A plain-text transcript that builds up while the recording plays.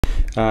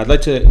I'd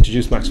like to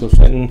introduce Maxwell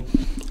Flitton,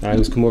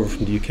 who's come over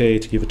from the UK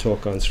to give a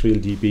talk on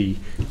SurrealDB.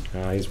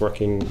 He's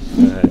working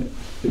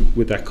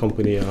with that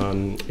company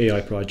on AI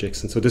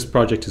projects, and so this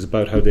project is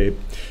about how they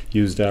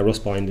used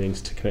Rust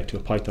bindings to connect to a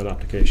Python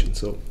application.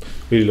 So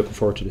really looking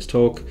forward to this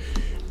talk.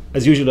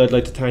 As usual, I'd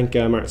like to thank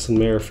Martin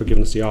Mayer for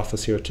giving us the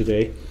office here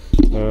today.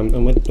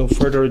 And with no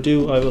further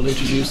ado, I will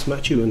introduce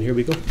Matthew, and here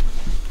we go.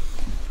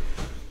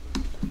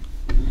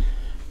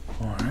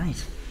 All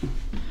right.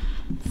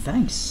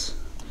 Thanks.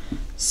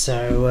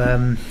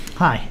 So,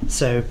 hi.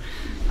 So,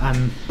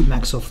 I'm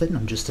Maxwell Flitton.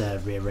 I'm just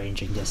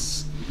rearranging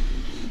this.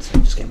 So,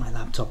 just get my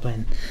laptop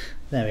in.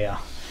 There we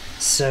are.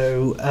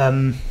 So,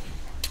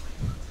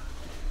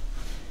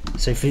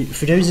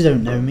 for those who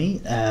don't know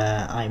me,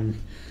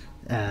 I'm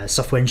a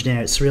software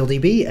engineer at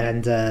SurrealDB,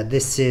 and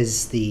this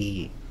is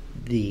the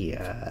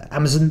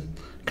Amazon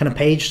kind of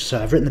page.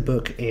 So I've written the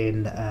book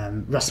in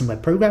Rust and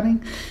web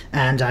programming,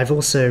 and I've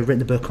also written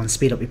the book on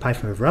Speed Up Your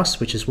Python with Rust,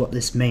 which is what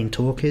this main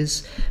talk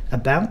is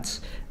about,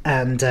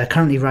 and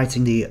currently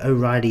writing the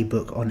O'Reilly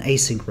book on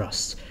async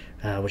Rust,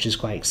 which is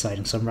quite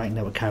exciting. So I'm writing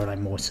that with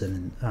Caroline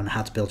Morton on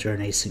how to build your own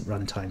async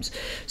runtimes.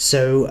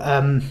 So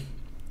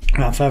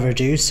without further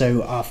ado,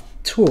 so our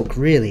talk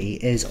really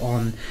is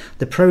on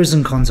the pros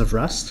and cons of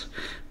Rust,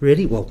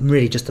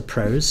 really just the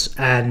pros,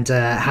 and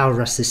how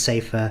Rust is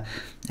safer,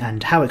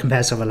 and how it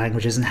compares to other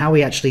languages, and how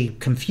we actually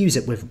confuse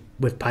it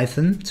with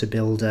Python to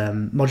build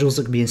modules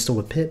that can be installed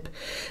with pip,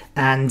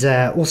 and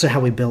also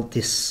how we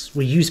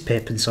use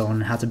pip and so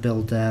on, how to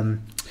build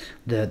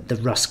the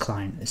Rust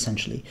client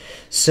essentially.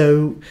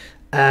 So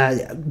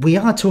we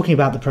are talking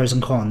about the pros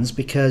and cons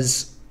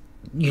because,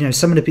 you know,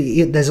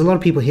 there's a lot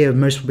of people here who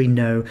most probably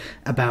know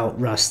about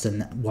Rust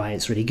and why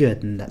it's really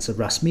good, and that's a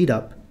Rust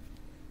meetup.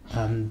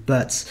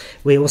 But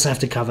we also have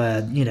to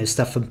cover, you know,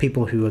 stuff from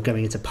people who are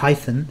going into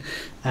Python,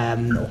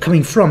 or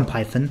coming from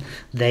Python.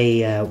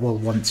 They will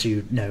want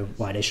to know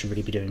why they should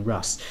really be doing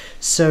Rust.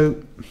 So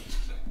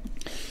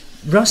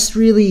Rust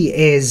really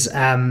is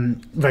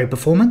very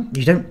performant.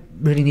 You don't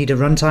really need a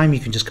runtime. You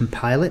can just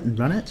compile it and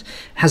run it. It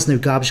has no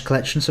garbage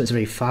collection, so it's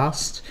very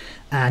fast.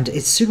 And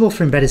it's suitable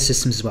for embedded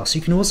systems as well. So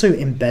you can also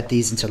embed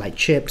these into like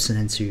chips and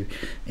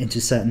into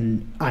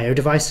certain I/O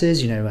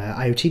devices, you know,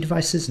 IoT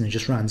devices, and it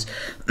just runs.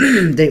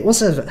 It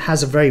also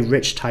has a very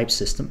rich type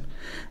system,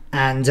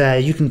 and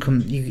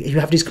you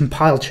have these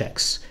compile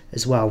checks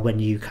as well when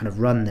you kind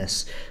of run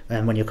this,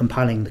 and when you're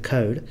compiling the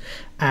code,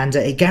 and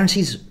it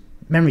guarantees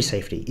memory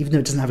safety, even though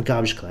it doesn't have a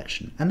garbage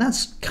collection. And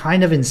that's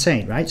kind of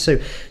insane, right? So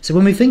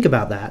when we think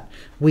about that,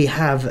 we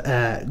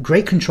have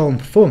great control and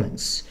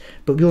performance,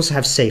 but we also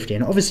have safety.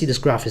 And obviously this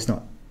graph is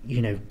not,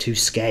 you know, to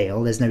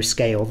scale. There's no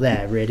scale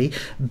there really,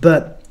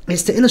 but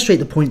it's to illustrate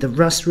the point that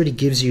Rust really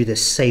gives you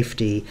this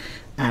safety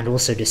and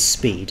also this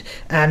speed.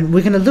 And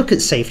we're going to look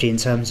at safety in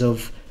terms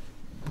of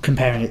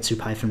comparing it to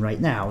Python right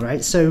now,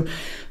 right? So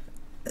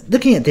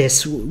looking at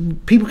this,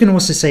 people can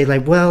also say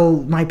like,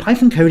 well, my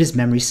Python code is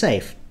memory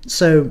safe.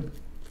 So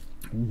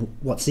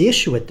what's the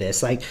issue with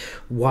this? Like,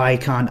 why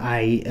can't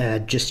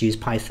I just use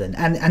Python?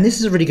 And this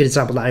is a really good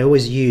example that I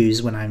always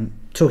use when I'm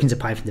talking to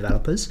Python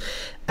developers.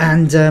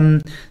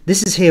 And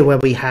this is here where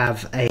we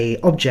have a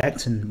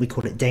object, and we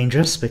call it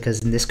dangerous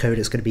because in this code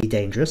it's going to be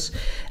dangerous.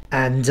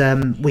 And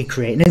we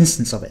create an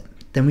instance of it.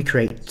 Then we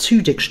create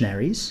two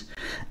dictionaries,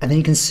 and then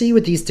you can see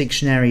with these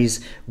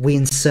dictionaries we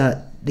insert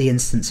the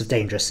instance of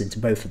dangerous into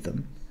both of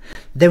them.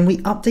 Then we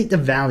update the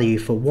value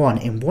for one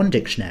in one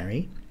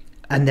dictionary,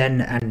 and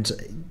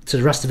to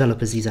the Rust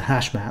developers, these are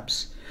hash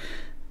maps,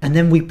 and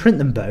then we print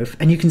them both,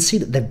 and you can see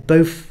that they're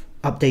both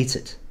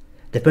updated.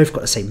 They've both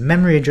got the same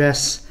memory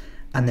address,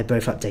 and they're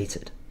both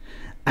updated.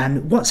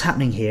 And what's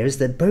happening here is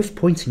they're both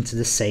pointing to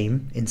the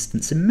same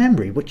instance in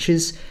memory, which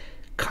is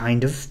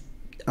kind of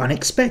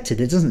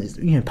unexpected. It doesn't,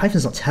 you know,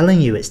 Python's not telling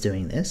you it's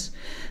doing this.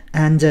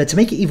 And to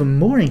make it even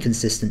more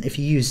inconsistent, if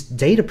you use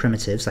data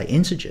primitives like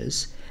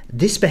integers,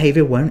 this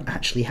behavior won't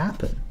actually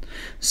happen.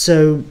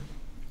 So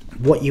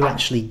what you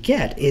actually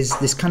get is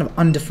this kind of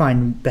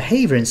undefined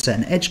behavior in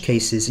certain edge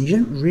cases, and you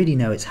don't really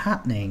know it's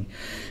happening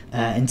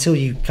until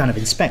you kind of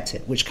inspect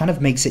it, which kind of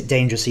makes it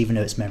dangerous even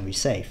though it's memory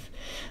safe.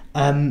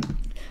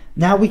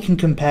 Now we can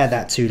compare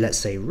that to, let's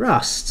say,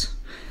 Rust,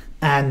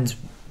 and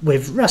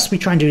with Rust we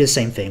try and do the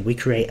same thing. We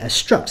create a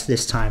struct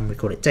this time, we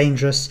call it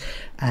dangerous,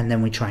 and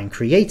then we try and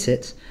create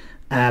it,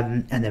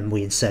 and then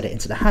we insert it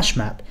into the hash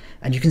map,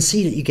 and you can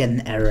see that you get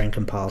an error in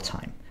compile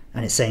time,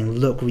 and it's saying,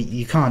 look,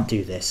 you can't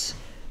do this.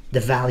 The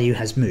value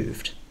has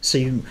moved.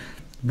 So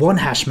one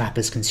hash map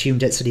has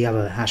consumed it, so the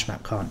other hash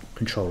map can't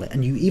control it.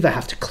 And you either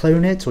have to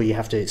clone it or you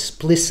have to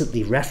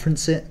explicitly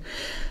reference it.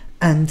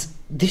 And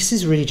this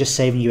is really just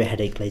saving you a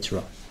headache later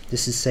on.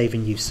 This is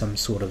saving you some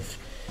sort of,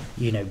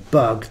 you know,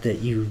 bug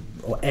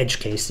or edge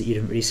case that you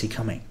didn't really see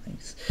coming.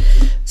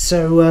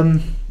 So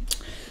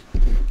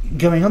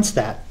going on to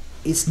that,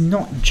 it's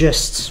not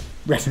just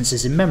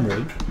references in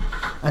memory.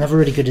 Another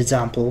really good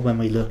example when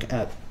we look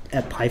at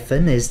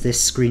Python is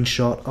this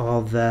screenshot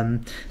of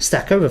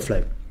Stack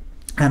Overflow.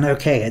 And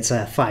okay, it's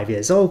 5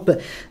 years old,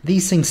 but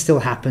these things still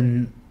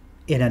happen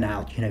in and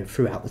out,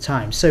 throughout the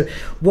time. So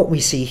what we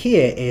see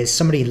here is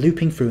somebody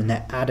looping through and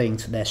they're adding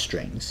to their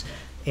strings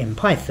in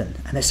Python,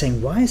 and they're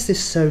saying, why is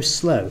this so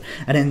slow?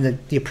 And then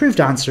the approved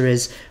answer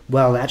is,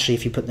 well, actually,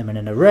 if you put them in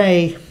an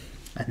array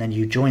and then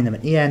you join them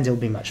at the end, it'll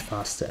be much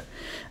faster.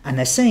 And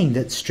they're saying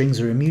that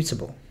strings are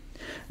immutable.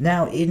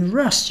 Now in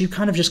Rust, you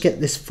kind of just get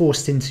this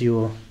forced into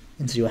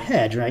your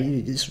head, right?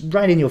 It's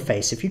right in your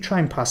face. If you try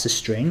and pass a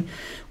string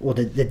or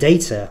the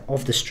data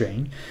of the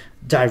string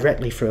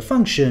directly through a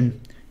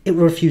function, it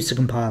will refuse to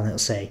compile, and it'll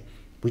say,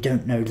 we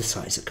don't know the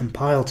size at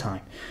compile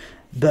time.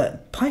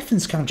 But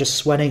Python's kind of just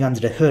sweating under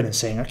the hood and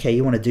saying, okay,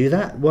 you want to do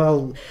that?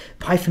 Well,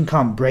 Python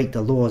can't break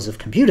the laws of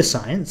computer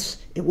science.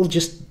 It will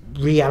just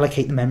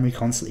reallocate the memory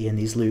constantly in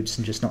these loops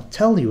and just not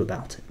tell you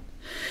about it.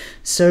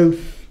 So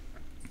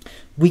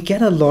we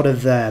get a lot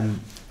of,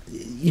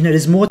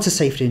 there's more to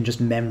safety than just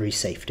memory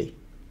safety,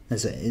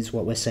 is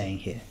what we're saying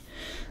here.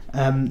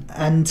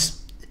 And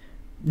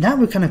now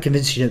we're kind of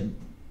convinced you that,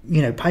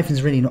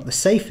 Python's really not the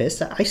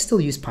safest. I still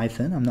use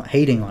Python. I'm not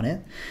hating on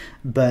it.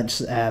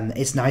 But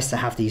it's nice to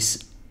have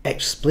these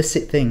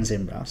explicit things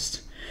in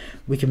Rust.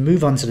 We can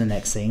move on to the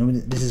next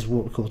thing. This is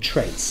what we call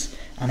traits.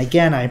 And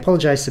again, I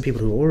apologize to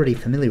people who are already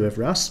familiar with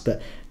Rust,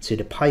 but to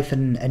the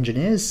Python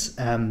engineers,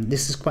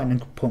 this is quite an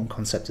important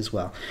concept as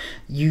well.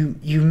 You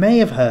may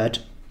have heard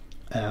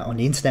on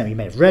the internet, or you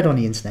may have read on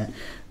the internet,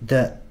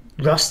 that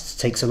Rust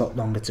takes a lot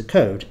longer to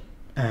code.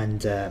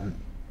 And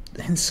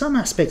in some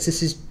aspects,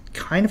 this is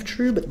kind of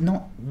true, but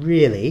not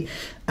really.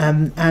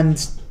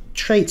 And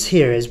traits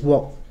here is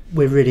what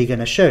we're really going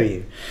to show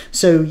you.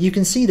 So you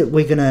can see that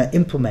we're going to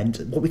implement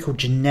what we call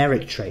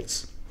generic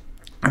traits.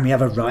 And we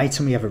have a write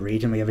and we have a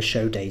read and we have a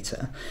show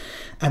data.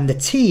 And the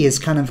T is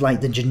kind of like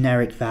the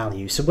generic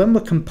value. So when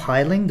we're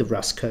compiling the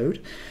Rust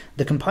code,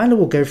 the compiler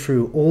will go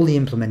through all the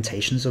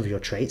implementations of your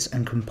traits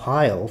and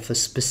compile for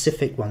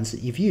specific ones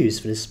that you've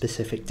used for the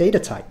specific data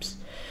types,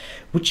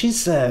 which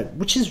is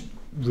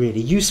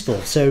really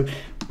useful. So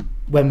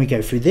when we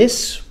go through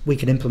this, we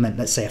can implement,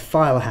 let's say, a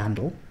file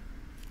handle.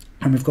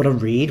 And we've got a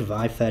read of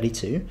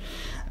I32,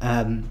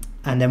 and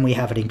then we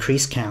have an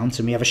increase count,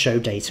 and we have a show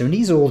data, and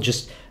these are all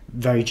just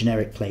very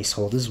generic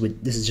placeholders.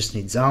 This is just an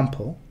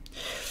example.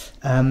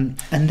 And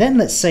then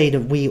let's say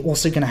that we're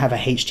also going to have a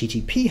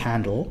HTTP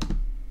handle,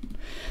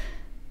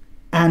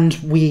 and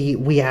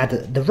we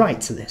add the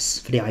write to this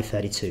for the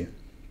I32.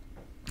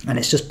 And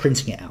it's just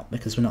printing it out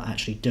because we're not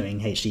actually doing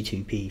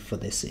HTTP for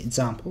this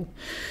example.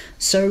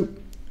 So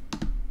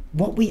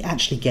what we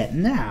actually get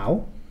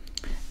now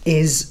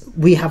is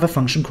we have a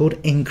function called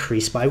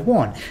increase by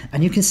 1,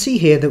 and you can see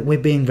here that we're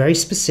being very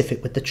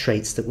specific with the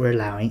traits that we're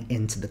allowing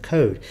into the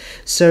code,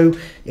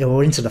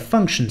 or into the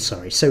function,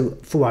 sorry. So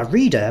for our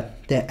reader,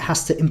 that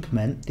has to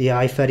implement the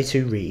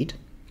I32 read,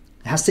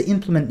 it has to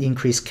implement the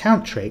increase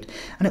count trait,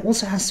 and it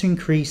also has to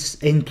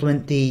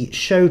implement the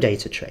show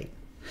data trait.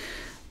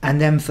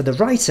 And then for the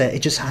writer, it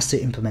just has to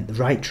implement the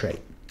write trait.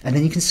 And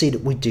then you can see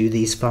that we do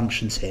these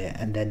functions here,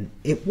 and then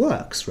it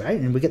works, right?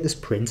 And we get this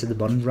print at the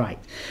bottom right.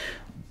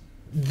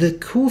 The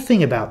cool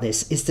thing about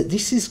this is that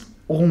this is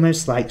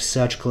almost like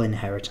surgical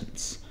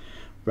inheritance,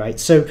 right?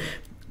 So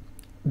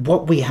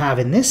what we have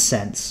in this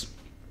sense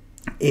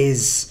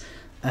is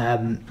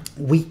when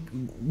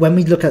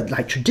we look at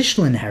like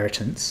traditional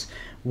inheritance,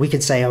 we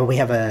could say, oh, we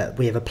have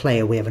a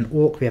player, we have an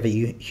orc, we have a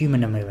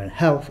human, and we have an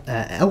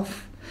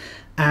elf,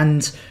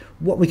 and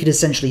what we could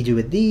essentially do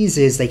with these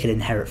is they could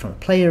inherit from a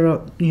player,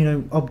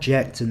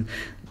 object, and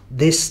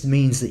this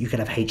means that you could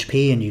have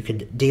HP and you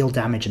could deal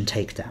damage and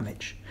take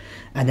damage.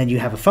 And then you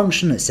have a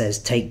function that says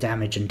take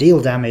damage and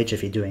deal damage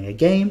if you're doing a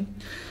game.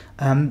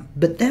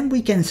 But then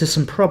we get into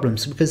some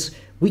problems because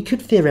we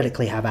could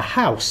theoretically have a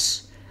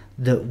house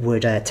that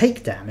would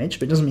take damage,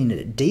 but it doesn't mean that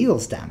it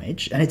deals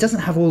damage, and it doesn't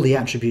have all the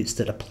attributes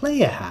that a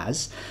player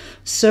has.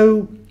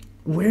 So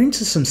we're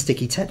into some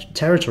sticky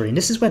territory, and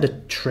this is where the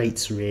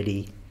traits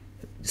really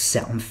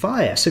set on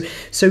fire.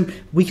 So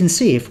we can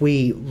see if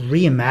we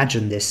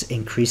reimagine this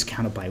increase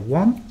counted by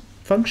 1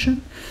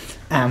 function,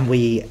 and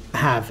we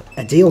have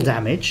a deal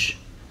damage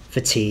for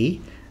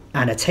T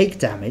and a take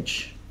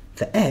damage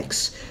for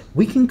X,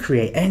 we can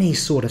create any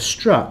sort of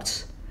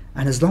struct,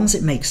 and as long as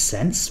it makes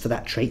sense for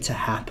that trait to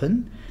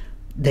happen,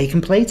 they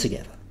can play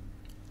together.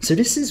 So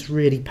this is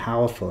really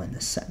powerful in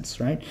this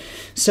sense, right?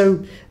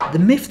 So the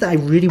myth that I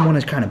really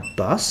want to kind of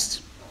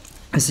bust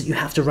is that you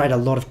have to write a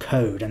lot of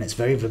code and it's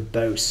very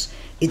verbose.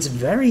 It's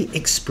very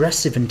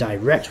expressive and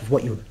direct with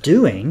what you're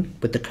doing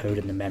with the code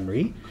and the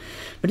memory,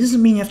 but it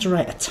doesn't mean you have to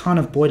write a ton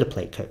of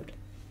boilerplate code.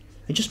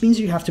 It just means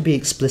you have to be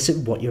explicit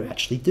with what you're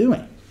actually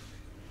doing.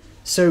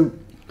 So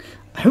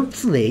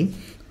hopefully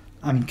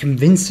I'm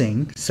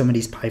convincing some of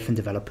these Python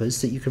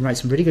developers that you can write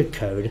some really good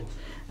code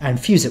and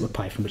fuse it with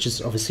Python, which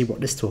is obviously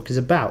what this talk is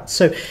about.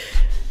 So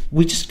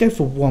we just go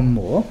for one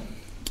more,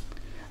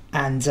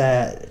 and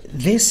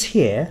this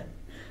here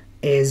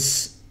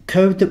is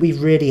code that we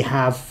really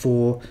have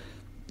for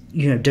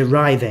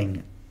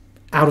deriving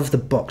out of the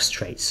box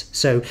traits.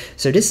 So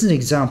this is an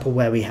example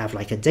where we have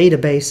like a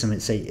database, and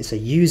it's a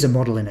user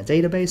model in a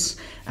database,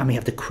 and we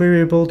have the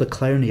queryable, the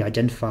clone, the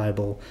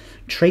identifiable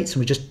traits, and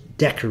we just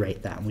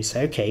decorate that, and we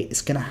say, okay,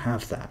 it's going to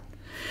have that.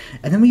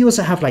 And then we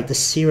also have like the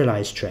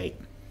serialized trait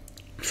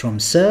from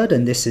Surd,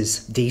 and this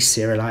is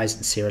deserialize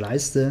and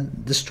serialize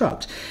the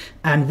struct.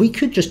 And we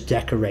could just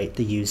decorate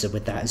the user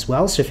with that as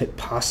well. So if it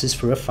passes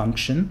through a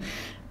function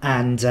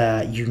and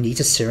you need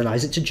to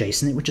serialize it to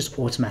JSON, it would just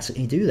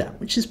automatically do that,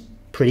 which is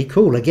pretty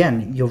cool.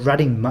 Again, you're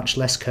writing much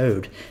less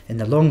code in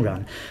the long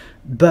run.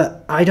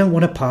 But I don't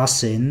want to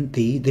pass in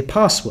the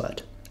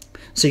password.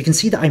 So you can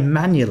see that I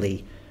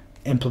manually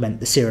implement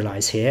the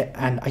serialize here,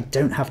 and I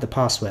don't have the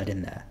password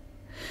in there.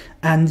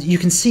 And you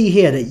can see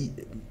here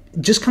that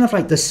just kind of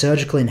like the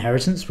surgical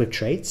inheritance with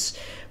traits,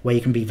 where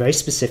you can be very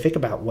specific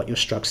about what your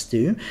structs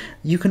do,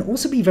 you can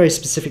also be very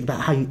specific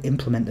about how you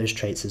implement those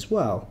traits as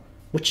well,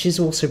 which is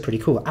also pretty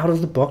cool. Out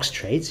of the box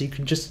traits, you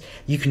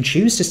can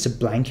choose just to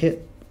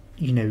blanket,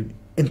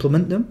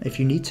 implement them if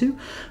you need to,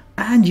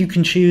 and you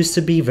can choose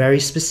to be very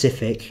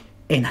specific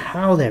in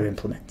how they're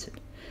implemented.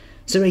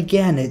 So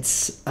again,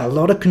 it's a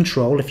lot of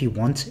control if you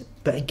want it,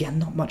 but again,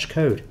 not much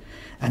code.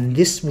 And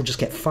this will just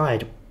get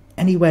fired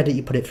anywhere that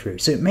you put it through.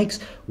 So it makes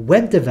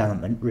web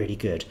development really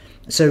good.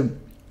 So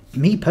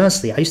me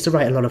personally, I used to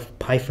write a lot of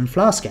Python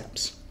Flask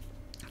apps.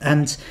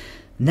 And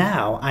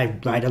now I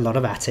write a lot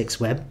of Atix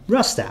Web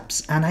Rust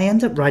apps. And I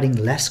end up writing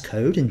less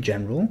code in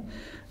general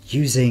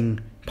using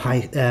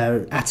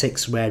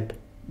Atix Web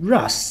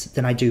Rust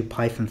than I do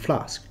Python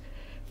Flask,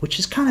 which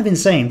is kind of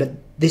insane, but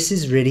this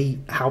is really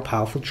how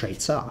powerful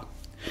traits are.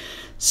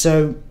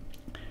 So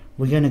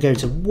we're going to go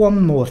to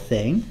one more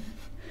thing,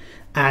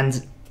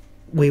 and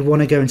we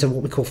want to go into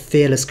what we call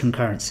fearless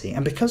concurrency.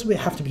 And because we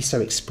have to be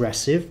so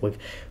expressive with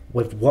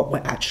what we're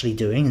actually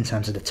doing in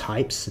terms of the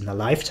types and the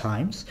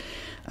lifetimes,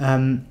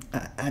 and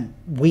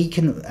we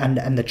can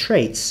and the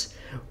traits,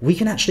 we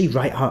can actually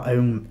write our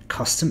own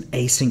custom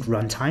async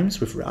runtimes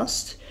with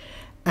Rust,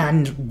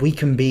 and we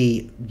can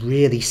be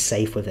really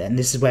safe with it. And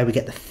this is where we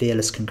get the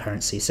fearless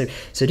concurrency.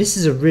 So this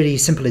is a really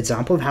simple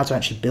example of how to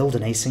actually build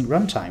an async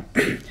runtime.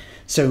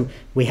 So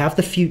we have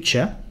the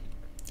future,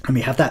 and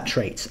we have that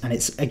trait, and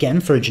it's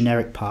again for a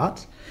generic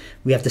part.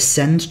 We have the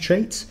send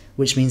trait,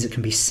 which means it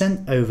can be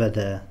sent over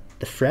the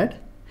thread.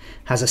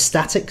 Has a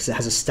static, because it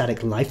has a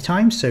static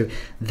lifetime, so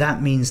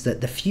that means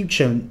that the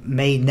future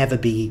may never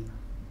be,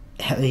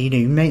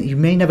 you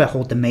may never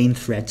hold the main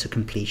thread to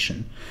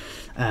completion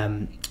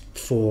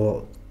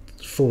for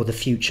the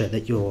future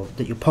that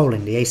you're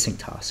polling, the async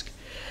task.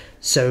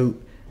 So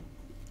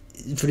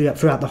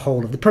throughout the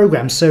whole of the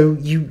program, so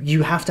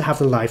you have to have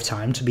the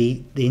lifetime to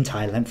be the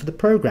entire length of the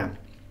program.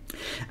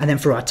 And then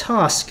for our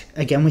task,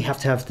 again, we have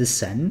to have the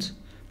send,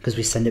 because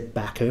we send it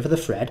back over the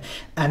thread,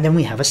 and then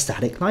we have a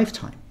static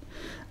lifetime.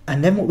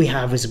 And then what we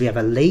have is we have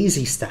a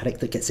lazy static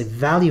that gets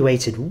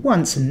evaluated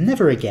once and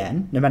never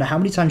again, no matter how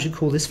many times you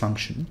call this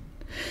function.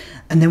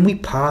 And then we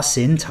pass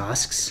in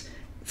tasks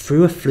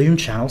through a Flume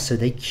channel, so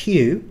they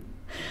queue,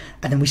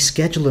 and then we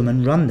schedule them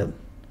and run them.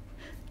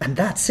 And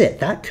that's it.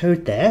 That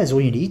code there is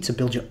all you need to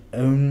build your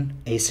own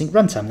async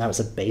runtime. That was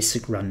a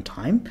basic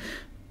runtime,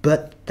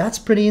 but that's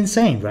pretty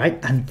insane, right?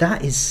 And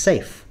that is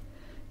safe.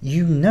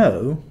 You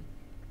know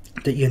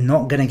that you're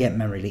not going to get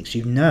memory leaks.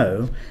 You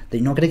know that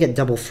you're not going to get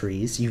double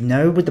freeze. You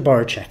know with the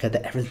borrow checker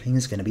that everything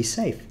is going to be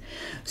safe.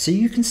 So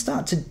you can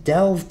start to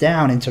delve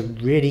down into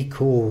really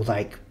cool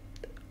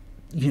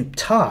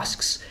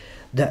tasks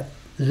that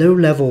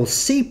low-level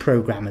C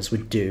programmers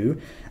would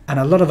do, and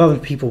a lot of other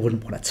people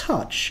wouldn't want to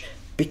touch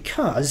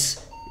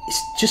because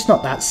it's just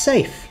not that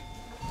safe.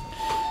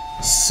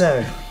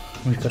 So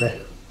we've got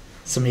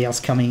somebody else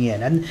coming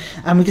in,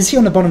 and we can see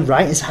on the bottom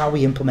right is how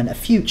we implement a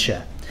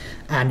future.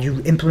 And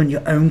you implement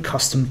your own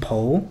custom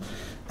poll,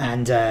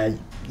 and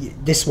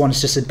this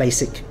one's just a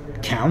basic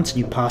count, and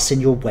you pass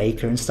in your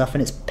waker and stuff,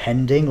 and it's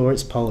pending or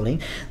it's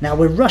polling. Now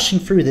we're rushing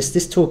through this.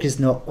 This talk is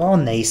not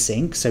on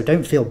async, so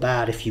don't feel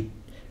bad if you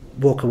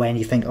walk away and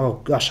you think, oh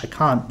gosh, I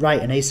can't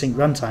write an async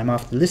runtime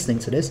after listening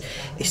to this.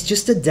 It's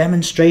just a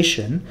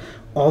demonstration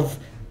of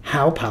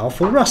how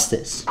powerful Rust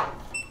is.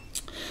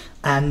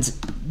 And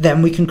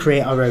then we can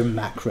create our own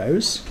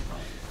macros,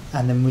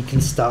 and then we can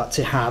start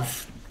to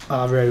have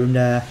our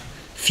own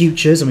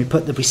futures, and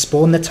we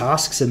spawn the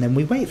tasks, and then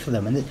we wait for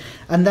them,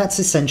 and that's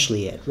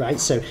essentially it, right?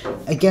 So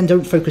again,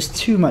 don't focus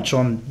too much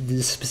on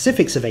the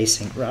specifics of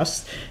async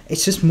Rust.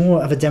 It's just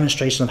more of a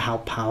demonstration of how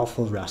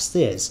powerful Rust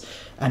is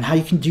and how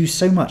you can do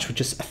so much with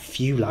just a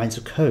few lines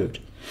of code.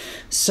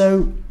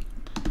 So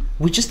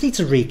we just need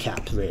to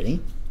recap,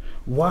 really.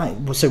 Why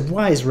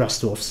is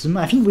Rust awesome?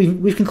 I think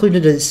we've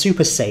concluded that it's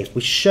super safe.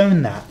 We've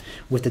shown that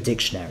with the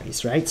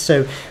dictionaries, right?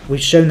 So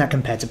we've shown that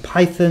compared to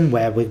Python,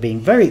 where we're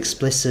being very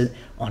explicit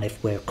on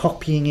if we're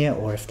copying it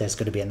or if there's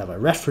going to be another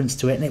reference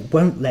to it, and it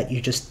won't let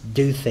you just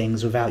do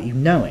things without you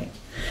knowing.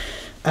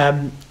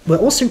 We're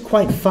also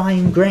quite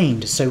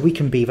fine-grained, so we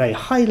can be very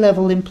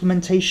high-level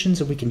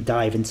implementations, and we can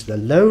dive into the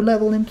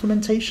low-level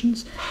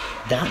implementations.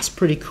 That's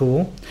pretty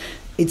cool.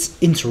 It's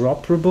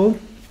interoperable.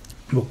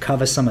 We'll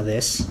cover some of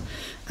this.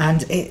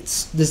 And the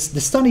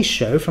studies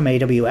show from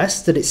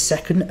AWS that it's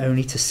second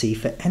only to C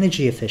for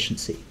energy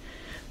efficiency,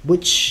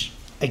 which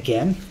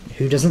again,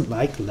 who doesn't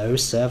like low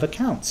server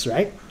counts,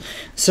 right?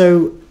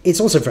 So it's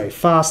also very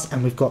fast,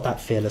 and we've got that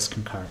fearless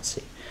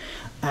concurrency.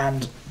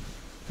 And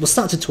we'll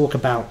start to talk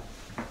about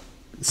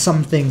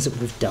some things that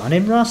we've done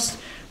in Rust.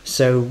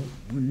 So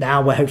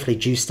now we're hopefully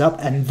juiced up,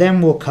 and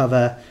then we'll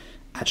cover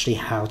actually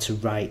how to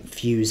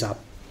fuse our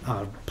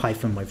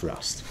Python with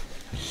Rust.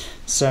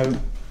 So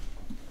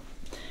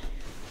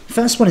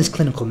first one is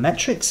clinical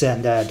metrics,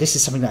 and this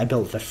is something that I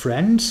built with a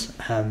friend.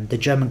 The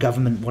German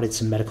government wanted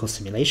some medical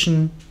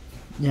simulation,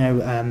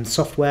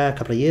 software a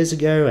couple of years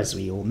ago, as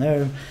we all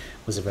know.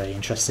 Was a very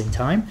interesting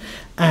time.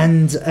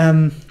 And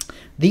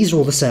these are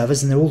all the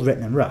servers, and they're all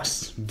written in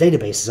Rust.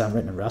 Databases aren't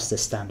written in Rust, they're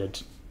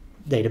standard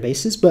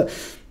databases, but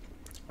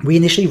we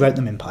initially wrote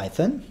them in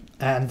Python,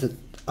 and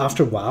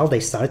after a while they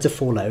started to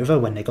fall over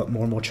when they got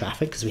more and more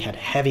traffic, because we had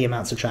heavy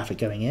amounts of traffic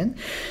going in.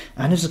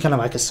 And this was kind of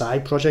like a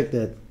side project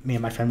that me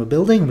and my friend were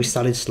building, and we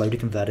started slowly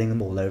converting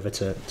them all over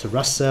to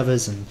Rust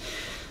servers. And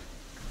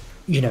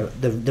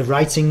the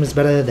writing was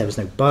better, there was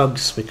no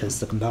bugs, because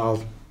the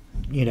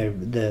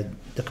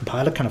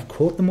compiler kind of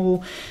caught them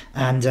all.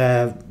 And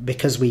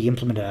because we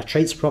implemented our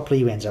traits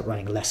properly, we ended up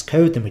running less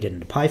code than we did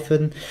in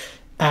Python.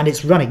 And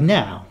it's running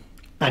now,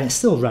 and it's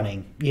still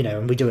running,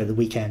 and we do it at the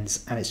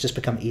weekends, and it's just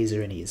become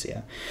easier and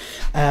easier.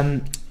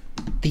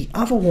 The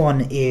other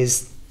one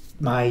is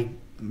my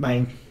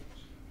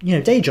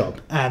day job,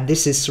 and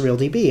this is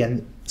SurrealDB.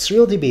 And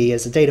SurrealDB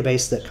is a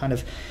database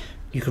that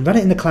you can run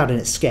it in the cloud and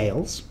it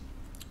scales,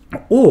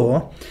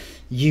 or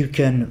you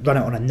can run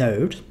it on a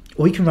node,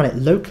 or you can run it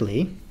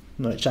locally,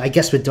 which I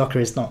guess with Docker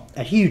is not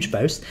a huge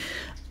boast,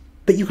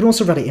 but you can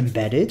also run it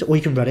embedded, or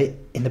you can run it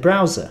in the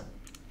browser.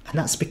 And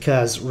that's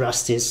because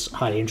Rust is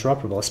highly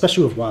interoperable,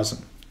 especially with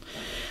Wasm.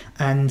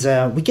 And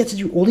we get to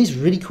do all these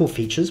really cool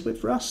features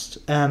with Rust,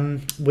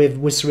 with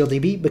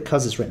SurrealDB,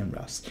 because it's written in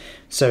Rust.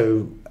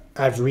 So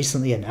I've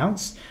recently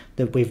announced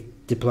that we've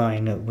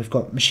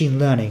got machine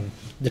learning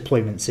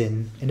deployments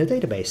in the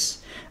database,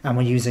 and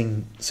we're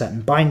using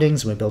certain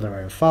bindings, and we're building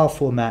our own file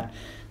format,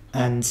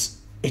 and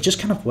it just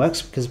kind of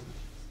works because,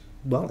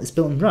 well, it's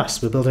built in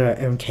Rust. We're building our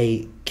own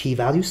key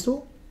value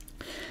store.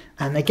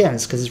 And again,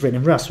 it's because it's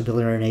written in Rust. We're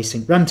building our own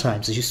async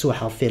runtimes. As you saw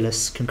how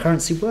fearless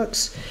concurrency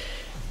works,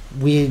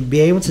 we'd be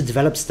able to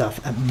develop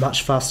stuff at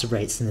much faster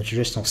rates than the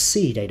traditional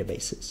C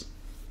databases.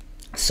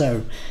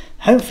 So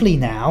hopefully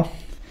now,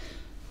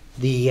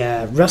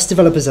 the Rust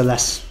developers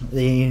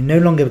they're no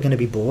longer going to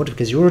be bored,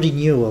 because you already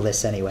knew all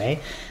this anyway.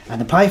 And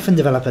the Python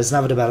developers and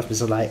other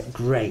developers are like,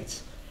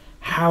 great,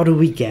 how do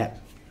we get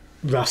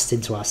Rust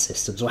into our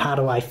systems? Or how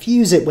do I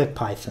fuse it with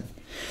Python?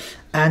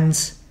 And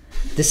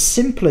the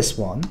simplest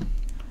one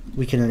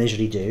we can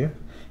initially do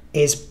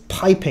is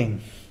piping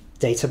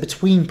data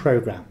between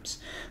programs.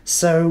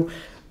 So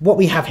what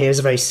we have here is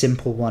a very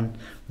simple one,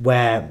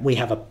 where we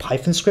have a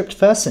Python script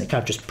first, and it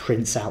kind of just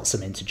prints out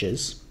some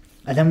integers.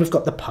 And then we've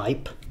got the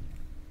pipe.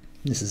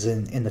 This is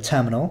in the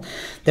terminal.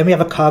 Then we have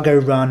a cargo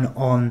run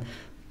on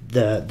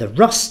the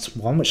Rust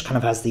one, which kind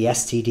of has the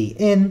std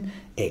in.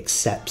 It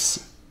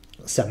accepts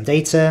some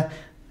data,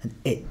 and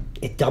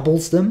it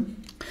doubles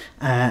them,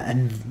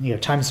 and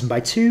times them by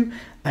 2,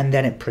 and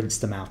then it prints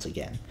them out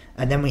again.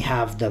 And then we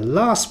have the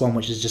last one,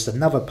 which is just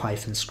another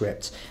Python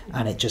script,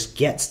 and it just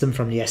gets them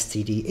from the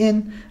std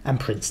in and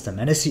prints them.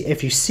 And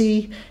if you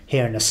see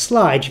here in the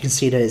slide, you can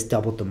see that it's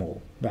doubled them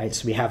all, right?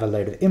 So we have a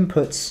load of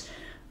inputs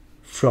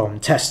from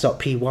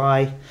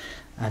test.py,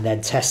 and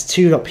then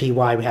test2.py,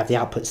 we have the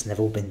outputs, and they've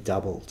all been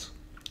doubled.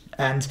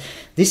 And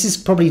this is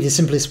probably the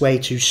simplest way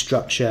to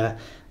structure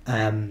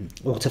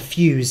or to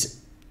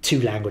fuse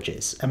two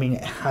languages. I mean,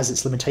 it has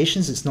its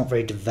limitations. It's not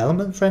very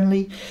development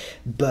friendly,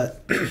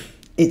 but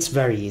it's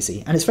very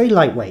easy, and it's very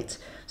lightweight.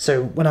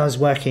 So when I was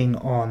working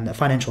on a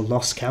financial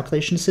loss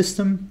calculation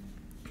system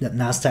that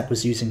NASDAQ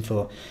was using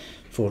for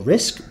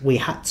risk, we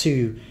had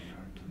to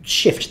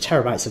shift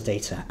terabytes of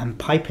data, and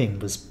piping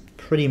was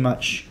pretty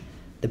much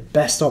the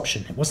best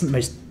option. It wasn't the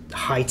most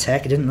high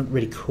tech, it didn't look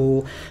really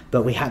cool,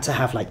 but we had to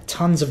have like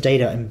tons of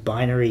data in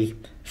binary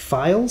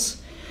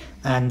files,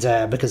 and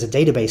because a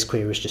database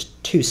query was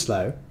just too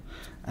slow,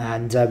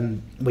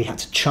 and we had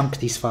to chunk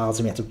these files,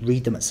 and we had to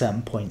read them at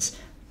certain points.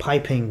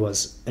 Piping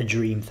was a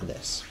dream for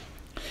this.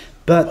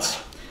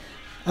 But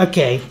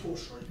okay,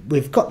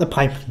 we've got the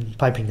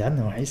piping done,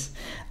 no worries.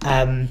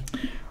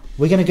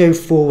 We're going to go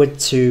forward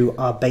to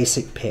our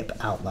basic pip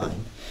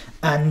outline,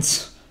 and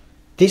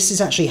this is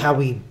actually how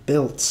we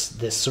built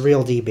the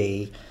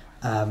SurrealDB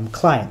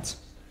client.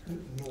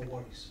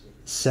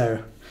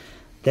 So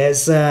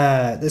there's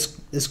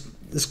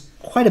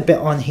quite a bit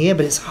on here,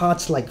 but it's hard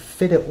to like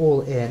fit it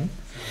all in.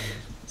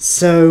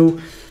 So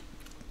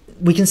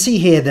we can see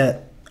here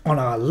that on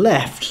our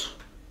left,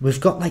 we've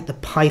got like the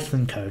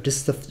Python code. This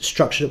is the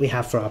structure that we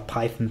have for our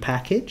Python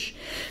package.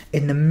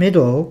 In the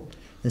middle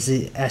is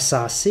the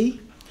src.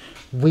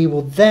 We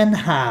will then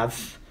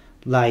have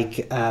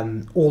like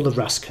all the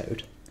Rust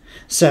code.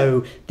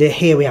 So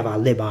here we have our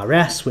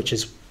librs, which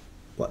is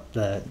what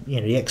the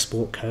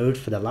export code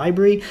for the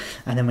library,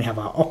 and then we have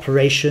our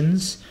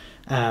operations,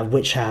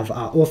 which have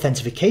our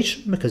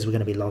authentication because we're going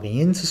to be logging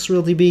into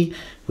SurrealDB.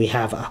 We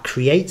have our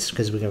create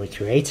because we're going to be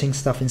creating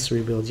stuff in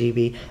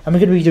SurrealDB, and we're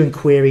going to be doing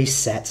queries,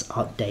 sets,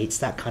 updates.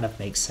 That kind of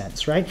makes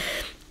sense, right?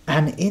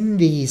 And in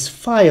these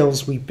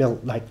files, we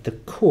built like the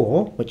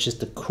core, which is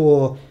the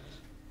core,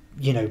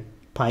 you know,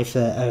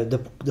 Python,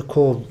 the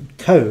core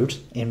code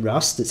in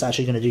Rust that's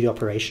actually going to do the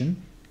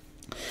operation.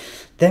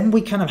 Then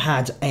we kind of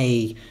had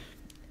a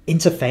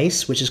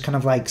interface, which is kind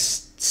of like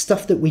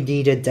stuff that we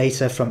needed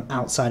data from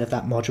outside of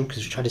that module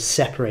because we tried to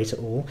separate it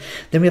all.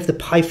 Then we have the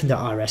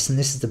python.rs, and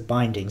this is the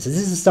bindings. And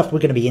this is the stuff we're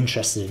going to be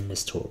interested in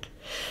this talk.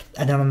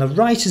 And then on the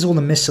right is all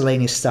the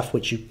miscellaneous stuff,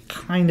 which you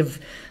kind of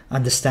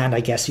understand, I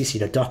guess. You see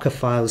the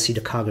Dockerfile, you see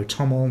the cargo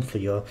toml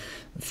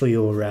for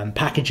your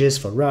packages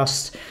for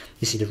Rust.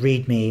 You see the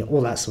README,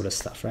 all that sort of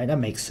stuff, right? That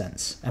makes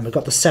sense. And we've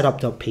got the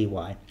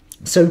setup.py.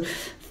 So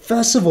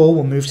first of all,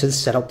 we'll move to the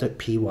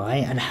setup.py,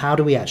 and how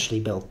do we actually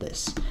build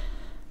this?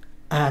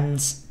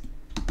 And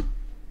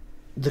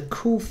the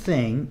cool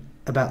thing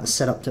about the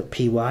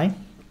setup.py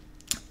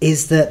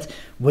is that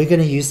we're going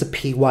to use the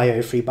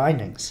PYO3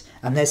 bindings.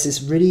 And there's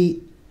this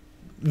really,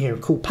 you know,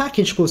 cool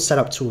package called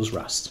Setup Tools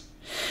Rust.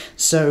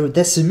 So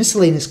there's some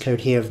miscellaneous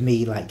code here of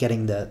me like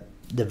getting the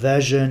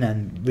version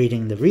and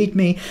reading the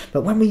README.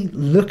 But when we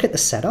look at the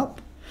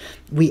setup,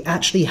 we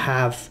actually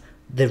have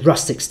the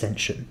Rust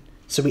extension.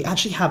 So we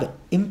actually have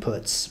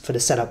inputs for the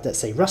setup that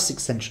say Rust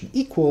extension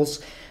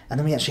equals, and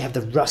then we actually have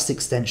the Rust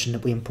extension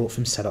that we import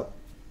from setup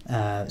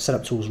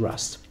tools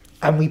Rust.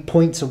 And we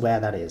point to where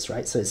that is,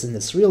 right? So it's in the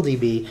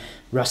SurrealDB,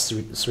 Rust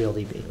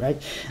SurrealDB,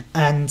 right?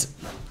 And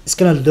it's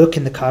going to look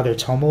in the cargo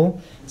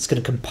toml, it's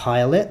going to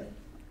compile it,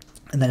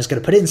 and then it's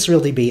going to put it in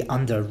SurrealDB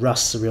under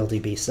Rust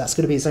SurrealDB. So that's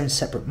going to be its own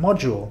separate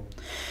module.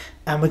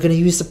 And we're going to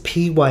use the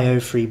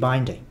PYO3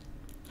 binding.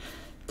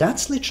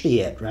 That's literally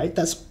it, right?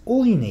 That's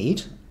all you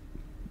need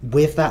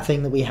with that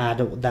thing that we had,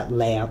 that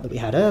layout that we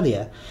had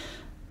earlier.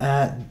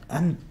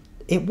 And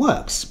it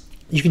works.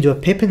 You can do a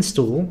pip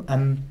install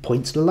and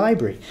point to the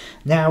library.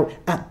 Now,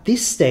 at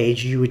this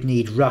stage, you would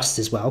need Rust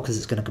as well, because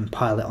it's going to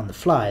compile it on the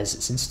fly as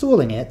it's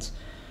installing it.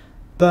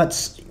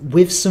 But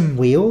with some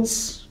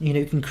wheels, you know,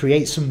 you can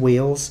create some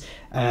wheels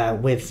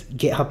with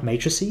GitHub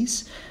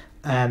matrices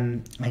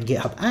and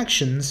GitHub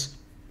actions.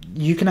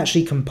 You can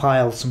actually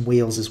compile some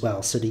wheels as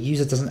well. So the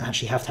user doesn't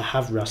actually have to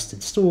have Rust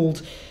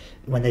installed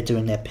when they're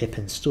doing their pip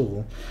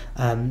install.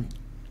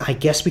 I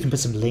guess we can put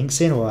some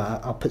links in, or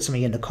I'll put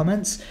something in the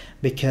comments,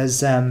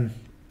 because the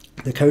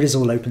code is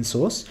all open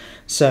source.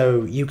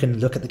 So you can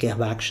look at the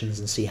GitHub actions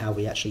and see how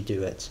we actually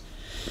do it.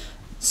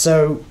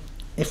 So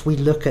if we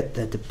look at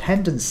the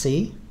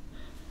dependency,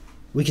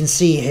 we can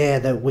see here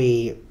that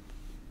we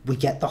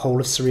get the whole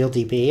of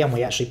SurrealDB, and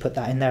we actually put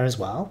that in there as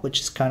well, which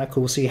is kind of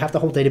cool. So you have the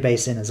whole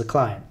database in as a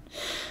client.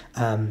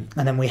 And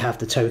then we have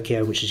the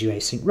Tokyo, which is your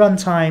async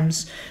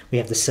runtimes. We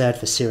have the CERD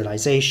for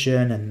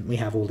serialization, and we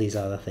have all these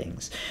other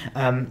things.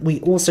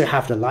 We also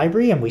have the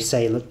library, and we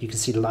say, look, you can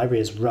see the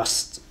library is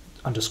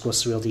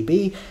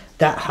Rust_SurrealDB.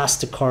 That has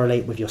to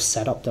correlate with your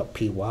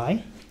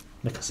setup.py,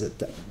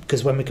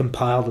 because when we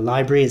compile the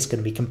library, it's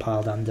going to be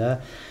compiled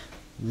under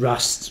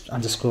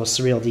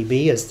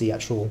Rust_SurrealDB as the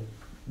actual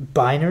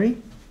binary.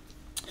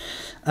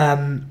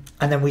 And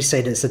then we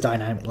say that it's a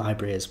dynamic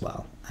library as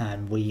well.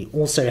 And we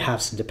also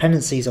have some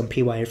dependencies on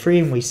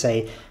PYO3, and we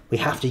say we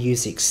have to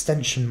use the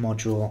extension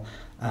module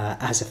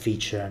as a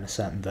feature in a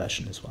certain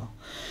version as well.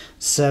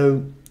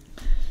 So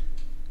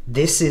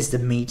this is the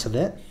meat of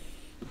it.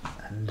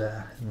 And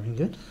everything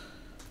good?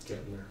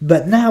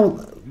 But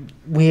now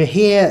we're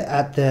here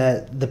at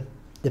the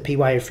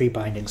PYO3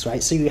 bindings,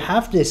 right? So you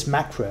have this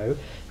macro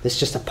that's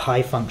just a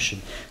Py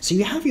function. So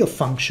you have your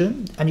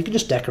function, and you can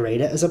just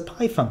decorate it as a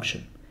Py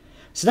function.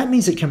 So that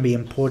means it can be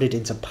imported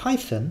into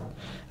Python,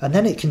 and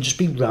then it can just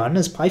be run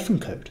as Python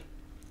code,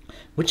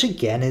 which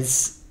again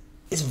is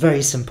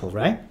very simple,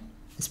 right?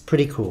 It's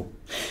pretty cool.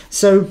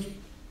 So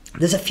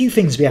there's a few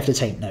things we have to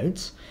take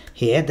note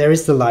here. There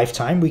is the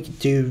lifetime. We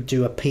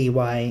do a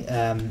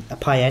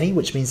PyAny,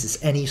 which means it's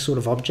any sort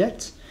of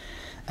object.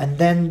 And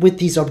then with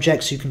these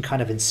objects, you can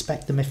kind of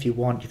inspect them if you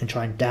want. You can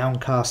try and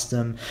downcast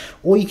them,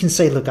 or you can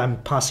say, look,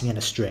 I'm passing in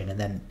a string, and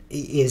then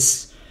it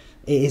is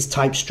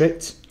type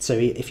strict. So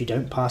if you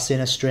don't pass in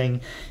a string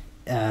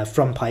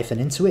from Python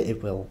into it,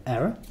 it will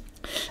error.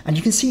 And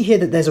you can see here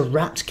that there's a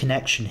wrapped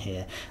connection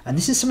here. And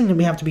this is something that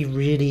we have to be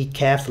really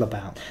careful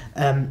about.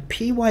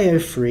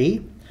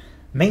 PYO3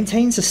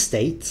 maintains a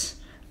state,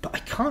 but I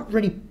can't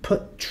really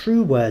put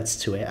true words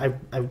to it.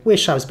 I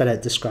wish I was better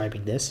at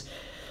describing this.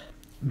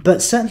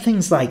 But certain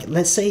things like,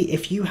 let's say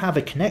if you have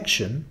a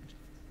connection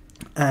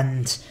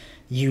and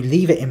you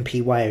leave it in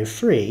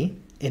PYO3,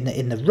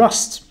 in the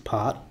Rust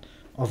part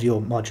of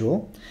your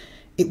module,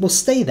 it will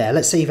stay there.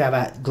 Let's say you have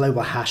a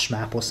global hash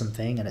map or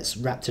something, and it's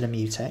wrapped in a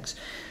mutex,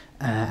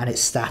 and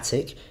it's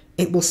static.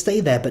 It will stay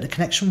there, but the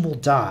connection will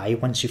die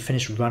once you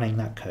finish running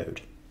that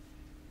code.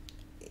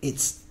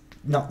 It's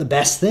not the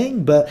best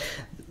thing, but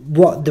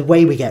the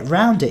way we get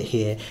around it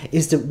here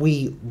is that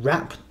we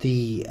wrap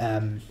the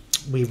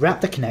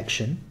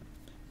connection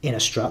in a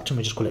struct, and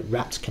we just call it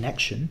wrapped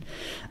connection,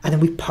 and then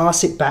we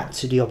pass it back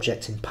to the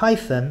object in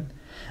Python,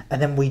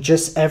 and then we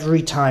just,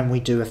 every time we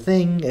do a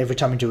thing, every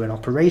time we do an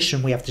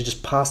operation, we have to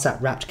just pass that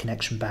wrapped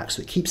connection back,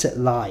 so it keeps it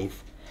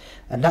live.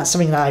 And that's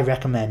something that I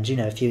recommend, you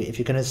know, if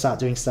you're going to start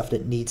doing stuff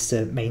that needs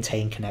to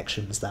maintain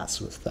connections, that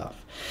sort of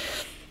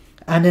stuff.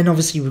 And then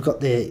obviously we've got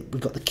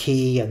the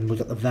key and we've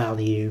got the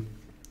value.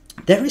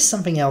 There is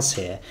something else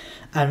here,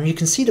 and you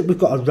can see that we've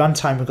got a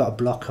runtime, we've got a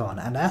block on,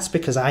 and that's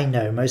because I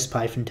know most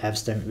Python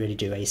devs don't really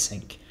do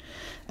async.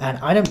 And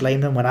I don't blame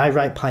them. When I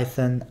write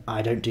Python,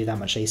 I don't do that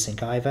much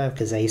async either,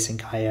 because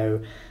async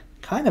IO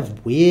kind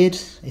of weird.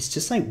 It's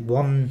just like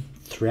one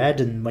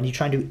thread, and when you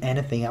try and do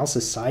anything else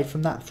aside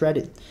from that thread,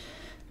 it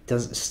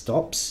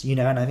stops, you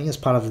know, and I think it's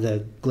part of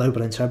the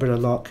global interpreter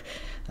lock.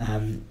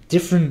 There's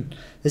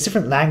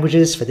different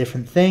languages for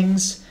different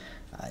things.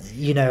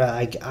 You know,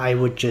 I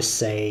would just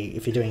say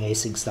if you're doing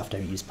async stuff,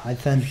 don't use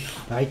Python,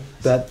 right?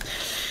 But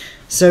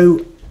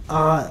so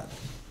our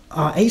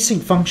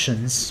async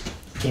functions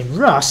in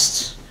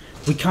Rust,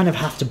 we kind of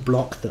have to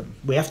block them.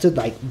 We have to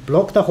like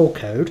block the whole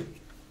code,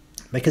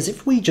 because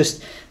if we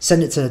just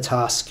send it to the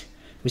task,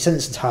 we send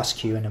it to the task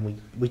queue and then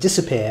we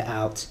disappear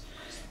out,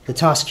 the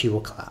task queue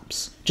will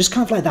collapse. Just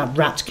kind of like that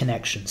wrapped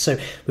connection. So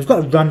we've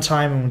got a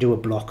runtime and we'll do a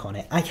block on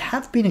it. I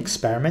have been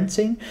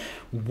experimenting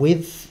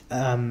with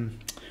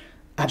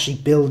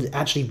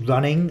actually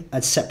running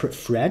a separate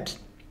thread,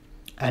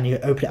 and you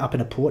open it up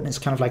in a port, and it's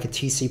kind of like a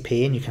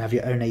TCP, and you can have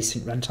your own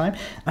async runtime,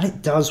 and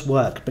it does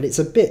work, but it's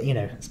a bit, you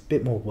know, it's a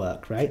bit more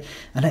work, right?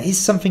 And it is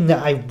something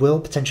that I will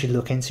potentially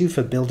look into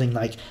for building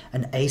like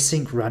an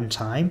async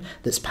runtime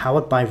that's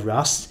powered by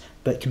Rust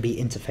but can be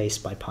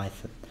interfaced by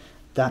Python.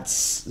 That's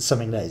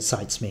something that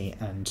excites me,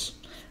 and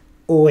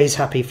always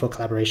happy for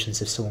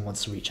collaborations if someone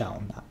wants to reach out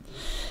on that.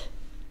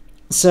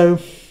 So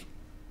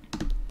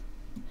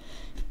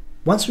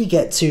once we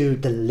get to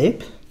the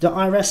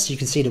lib.irs, you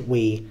can see that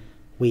we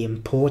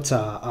import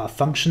our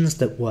functions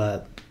that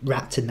were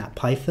wrapped in that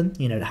Python,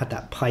 you know, it had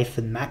that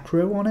Python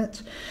macro on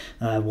it,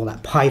 well,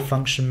 that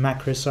PyFunction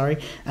macro, sorry.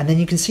 And then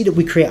you can see that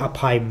we create our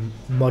Py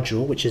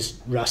module, which is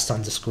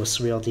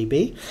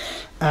rust_SurrealDB,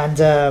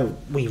 and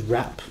we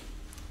wrap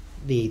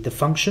the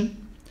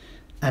function,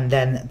 and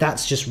then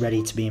that's just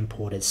ready to be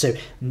imported. So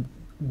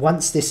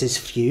once this is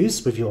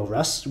fused with your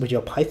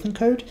Python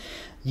code,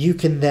 you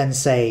can then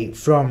say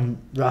from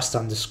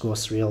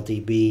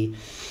rust_SurrealDB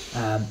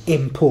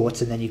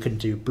import, and then you can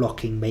do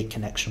blocking, make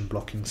connection,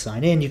 blocking,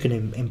 sign in. You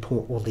can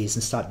import all these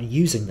and start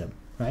using them,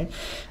 right?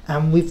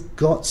 And we've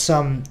got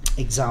some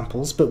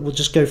examples, but we'll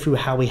just go through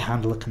how we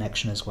handle a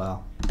connection as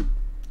well.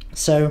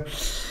 So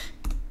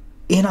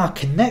in our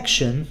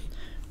connection,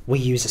 we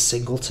use a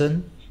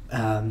singleton.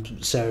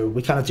 So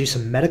we kind of do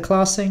some meta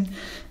classing,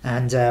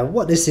 and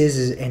what this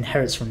is it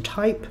inherits from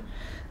type,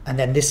 and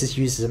then this is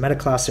used as a meta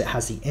class, so it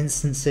has the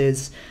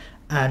instances,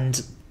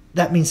 and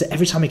that means that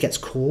every time it gets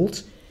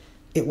called,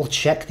 it will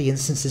check the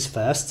instances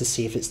first to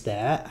see if it's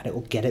there, and it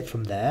will get it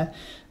from there.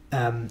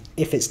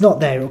 If it's not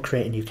there, it will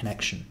create a new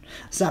connection.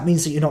 So that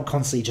means that you're not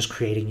constantly just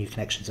creating new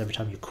connections every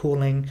time you're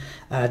calling.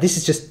 This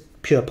is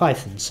just pure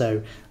Python,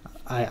 so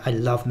I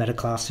love meta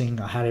classing.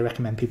 I highly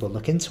recommend people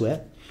look into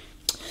it.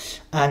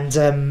 And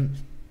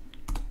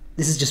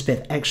this is just a bit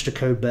of extra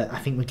code, but I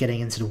think we're getting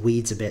into the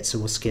weeds a bit, so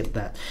we'll skip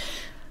that.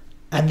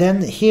 And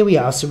then here we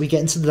are, so we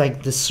get into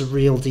like the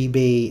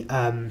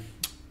SurrealDB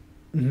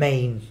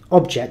main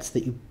object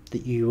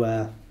that you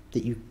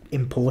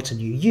import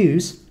and you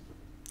use,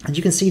 and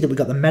you can see that we've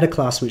got the meta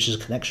class, which is a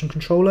connection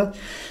controller.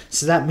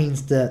 So that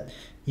means that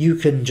you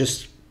can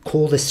just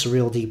call this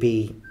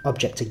SurrealDB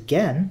object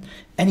again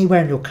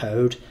anywhere in your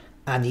code,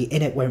 and the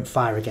init won't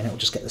fire again. It will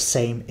just get the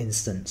same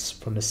instance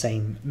from the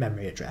same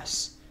memory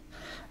address.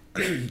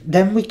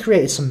 Then we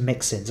created some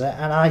mixins,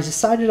 and I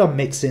decided on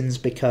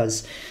mixins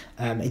because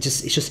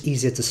it's just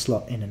easier to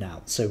slot in and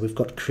out. So we've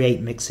got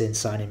create mixin,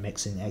 sign in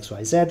mixin,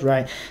 XYZ,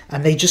 right?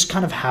 And they just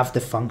kind of have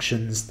the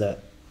functions that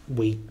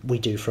we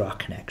do for our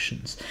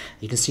connections.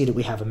 You can see that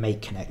we have a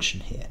make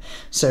connection here.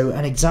 So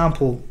an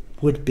example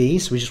would be,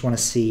 so we just want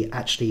to see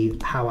actually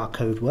how our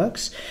code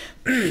works.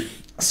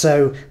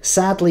 So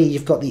sadly,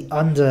 you've got the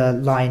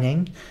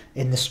underlining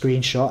in the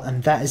screenshot,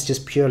 and that is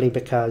just purely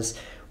because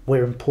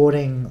we're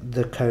importing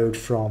the code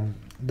from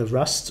the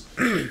Rust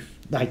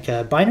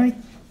binary,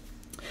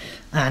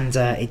 and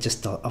it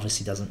just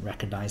obviously doesn't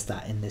recognize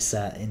that in this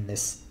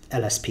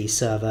LSP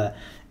server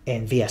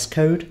in VS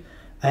Code.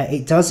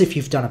 It does if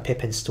you've done a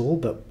pip install,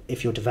 but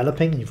if you're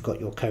developing and you've got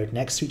your code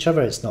next to each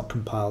other, it's not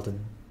compiled and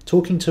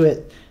talking to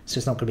it, so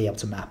it's not going to be able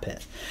to map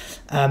it.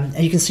 And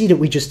you can see that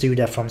we just do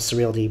that from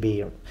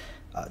SurrealDB,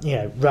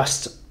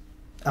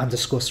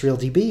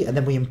 rust_SurrealDB, and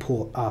then we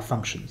import our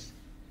functions,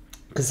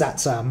 because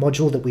that's our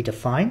module that we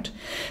defined.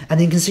 And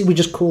then you can see we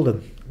just call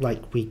them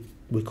like we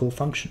call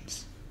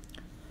functions.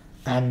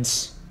 And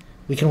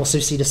we can also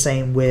see the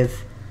same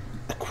with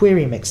a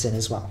query mixin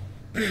as well.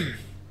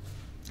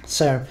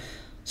 So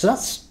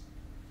that's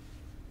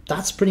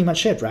that's pretty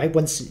much it,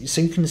 right?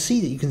 So you can see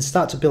that you can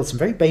start to build some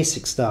very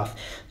basic stuff.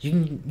 You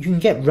can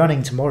get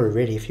running tomorrow,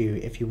 really, if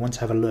you want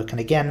to have a look. And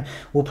again,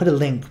 we'll put a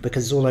link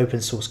because it's all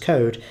open source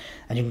code,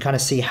 and you can kind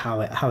of see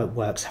how it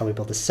works, how we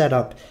build the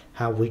setup,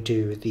 how we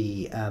do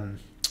the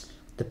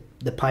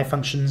py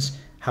functions,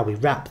 how we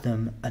wrap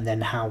them, and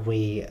then how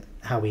we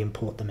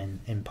import them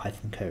in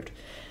Python code.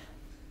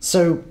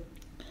 So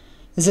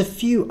there's a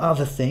few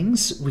other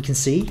things we can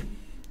see.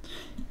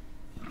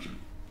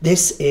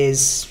 This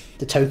is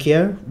the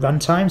Tokyo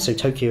runtime. So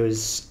Tokyo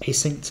is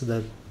async to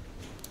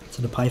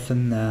the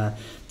Python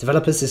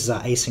developers. This is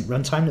our async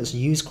runtime that's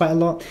used quite a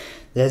lot.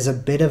 There's a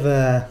bit of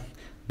a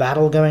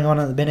battle going on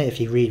at the minute. If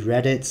you read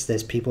Reddit,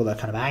 there's people that are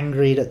kind of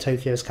angry that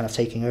Tokyo is kind of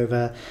taking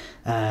over,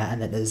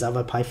 and that there's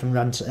other Python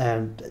Rust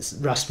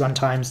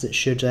runtimes that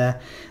should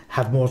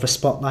have more of a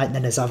spotlight. And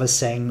then there's others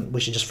saying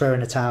we should just throw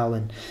in a towel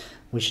and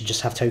we should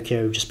just have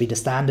Tokyo just be the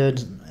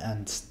standard.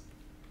 And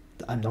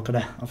I'm not going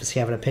to obviously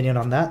have an opinion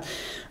on that,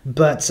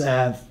 but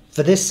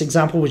for this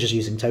example, we're just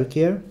using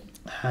Tokyo.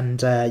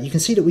 And you can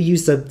see that we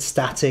use the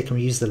static and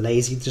we use the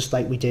lazy, just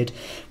like we did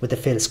with the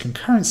fearless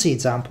concurrency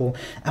example,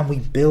 and we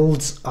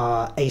build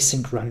our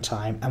async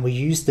runtime, and we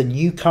use the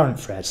new current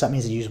thread. So that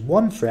means we use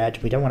one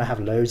thread. We don't want to have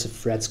loads of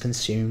threads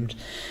consumed,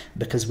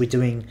 because we're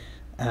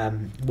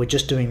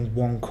just doing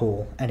one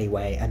call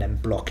anyway, and then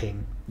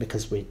blocking,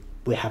 because we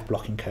have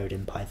blocking code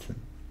in Python.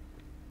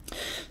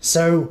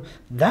 So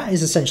that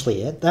is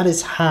essentially it. That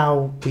is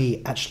how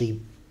we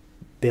actually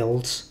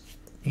build,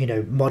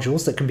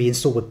 modules that can be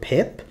installed with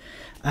pip.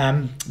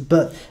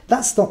 But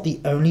that's not the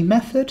only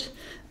method,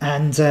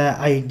 and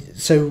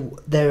so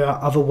there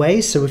are other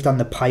ways. So we've done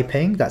the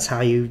piping, that's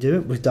how you do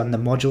it. We've done the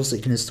modules that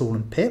you can install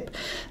in pip,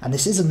 and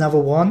this is another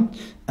one.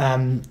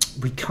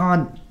 We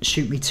can't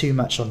shoot me too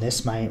much on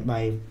this,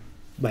 my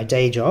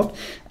day job,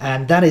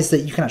 and that is that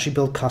you can actually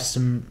build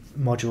custom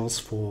modules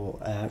for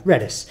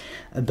Redis.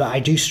 But I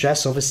do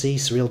stress, obviously,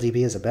 SurrealDB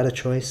is a better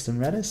choice than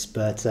Redis,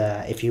 but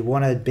if you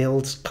want to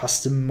build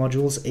custom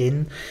modules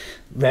in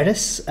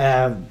Redis,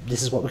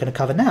 this is what we're going to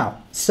cover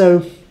now.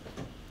 So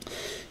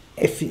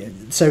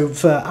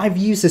I've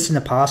used this in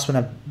the past when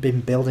I've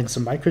been building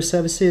some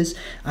microservices,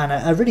 and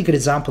a really good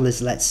example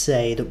is, let's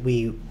say that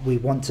we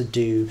want to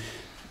do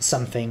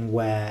something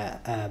where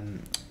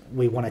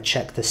we want to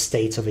check the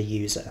state of a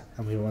user,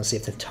 and we want to see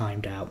if they've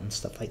timed out and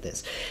stuff like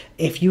this.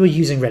 If you are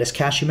using Redis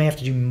cache, you may have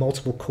to do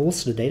multiple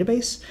calls to the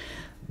database,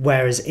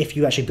 whereas if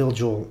you actually build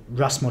your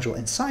Rust module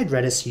inside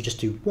Redis, you just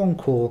do one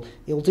call.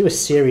 It'll do a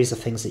series of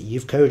things that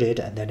you've coded,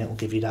 and then it'll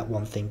give you that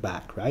one thing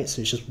back, right?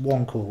 So it's just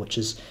one call, which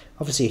is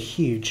obviously a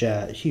huge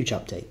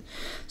update.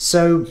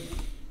 So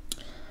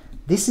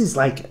this is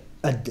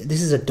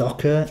a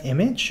Docker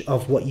image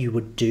of what you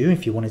would do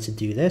if you wanted to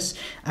do this.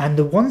 And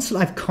the ones that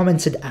I've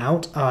commented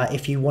out are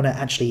if you want to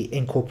actually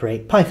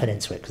incorporate Python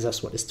into it, because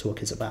that's what this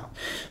talk is about.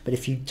 But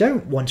if you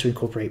don't want to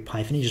incorporate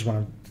Python, you just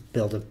want to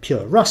build a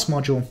pure Rust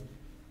module,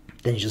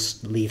 then you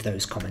just leave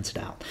those commented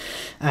out.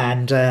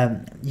 And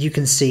you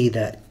can see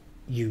that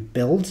you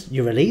build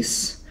your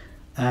release,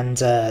 and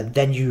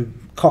then you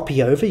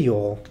copy over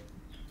your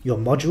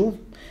module,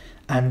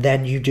 and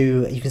then you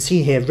can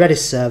see here Redis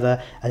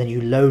server, and then you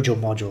load your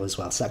module as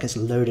well. So that gets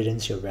loaded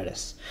into your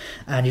Redis.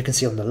 And you can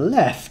see on the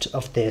left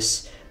of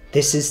this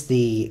is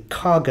the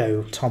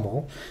cargo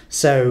toml.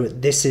 So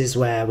this is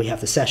where we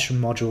have the session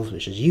modules,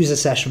 which is user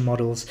session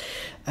models.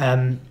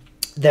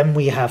 Then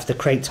we have the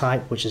crate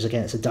type, which is,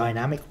 again, it's a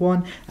dynamic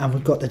one. And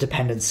we've got the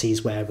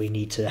dependencies where we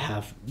need to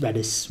have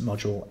Redis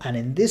module. And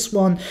in this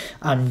one,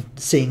 I'm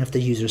seeing if the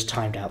user is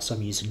timed out, so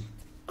I'm using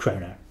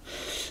chrono.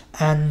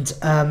 And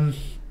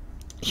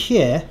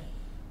here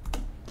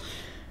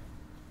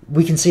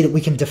we can see that we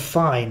can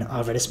define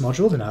our Redis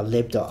module in our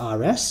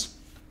lib.rs,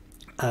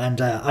 and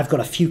I've got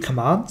a few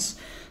commands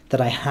that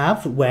I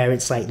have where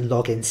it's like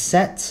login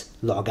set,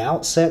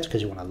 logout set,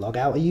 because you want to log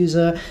out a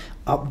user,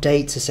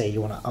 update to say you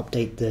want to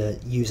update the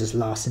user's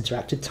last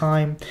interacted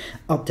time,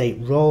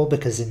 update role,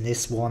 because in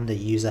this one the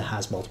user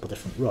has multiple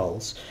different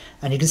roles.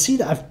 And you can see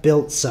that I've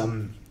built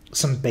some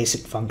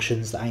basic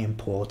functions that I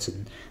import,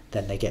 and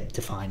then they get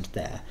defined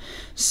there.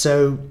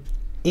 So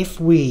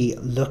if we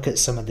look at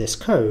some of this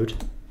code,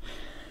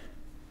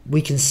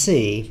 we can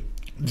see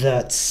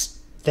that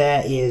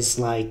there is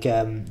like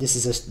this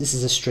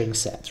is a string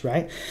set,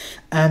 right?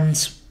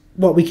 And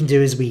what we can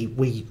do is we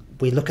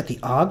look at the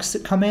args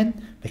that come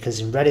in,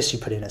 because in Redis you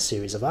put in a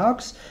series of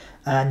args,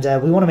 and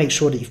we want to make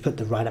sure that you've put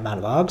the right amount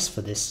of args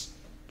for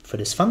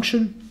this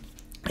function.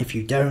 If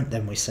you don't,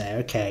 then we say,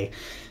 okay,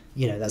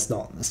 that's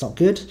not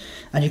good.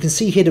 And you can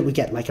see here that we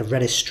get like a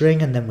Redis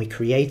string, and then we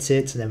create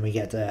it, and then we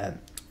get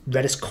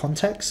Redis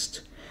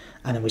context,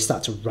 and then we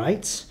start to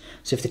write.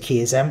 So if the key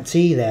is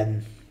empty,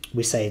 then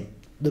we say,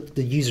 look,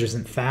 the user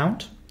isn't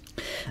found.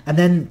 And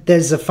then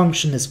there's a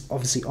function that's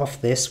obviously off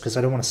this, because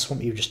I don't want to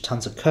swamp you with just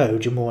tons of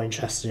code. You're more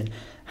interested in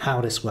how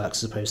this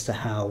works as opposed to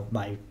how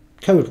my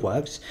code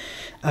works.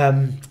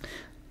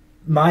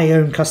 My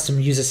own custom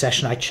user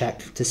session, I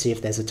check to see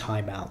if there's a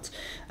timeout,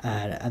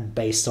 and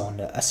based on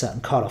a certain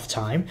cutoff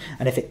time.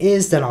 And if it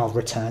is, then I'll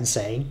return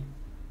saying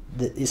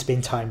that it's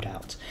been timed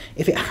out.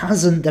 If it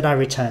hasn't, then I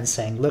return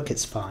saying, look,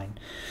 it's fine.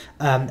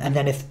 And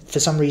then if for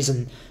some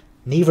reason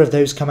neither of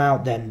those come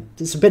out, then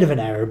it's a bit of an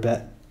error,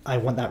 but I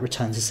want that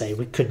return to say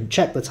we couldn't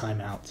check the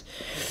timeout.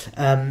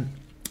 And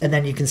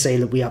then you can say,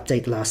 look, we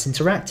update last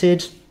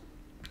interacted.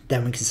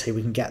 Then we can say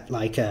we can get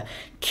like a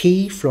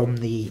key from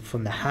the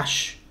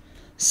hash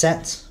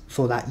set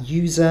for that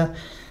user.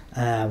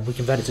 We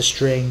convert it to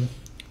string,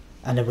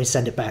 and then we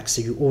send it back.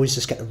 So you always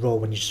just get the role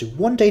when you just do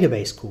one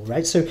database call,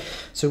 right? So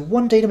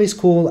one database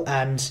call,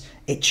 and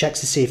it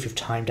checks to see if you've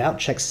timed out,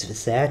 checks if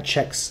it's there,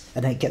 checks,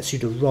 and then it gets you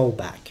to roll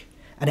back.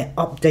 And it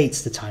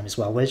updates the time as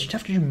well, whereas you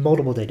have to do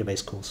multiple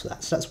database calls for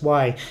that. So that's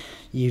why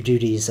you do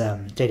these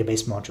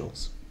database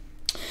modules.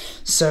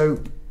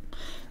 So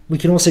we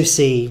can also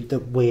see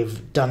that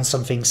we've done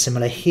something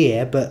similar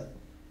here, but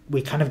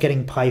we're kind of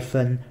getting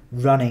Python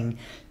running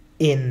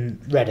in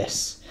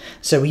Redis.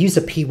 So we use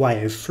the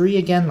PYO3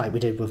 again, like we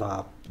did with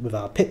our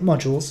pip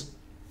modules,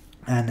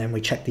 and then we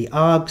check the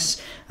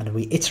args, and then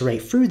we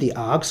iterate through the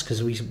args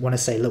because we want to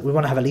say, look, we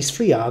want to have at least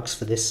 3 args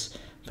for this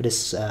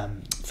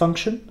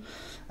function.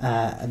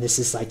 And this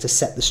is like to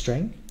set the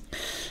string.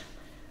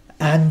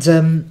 And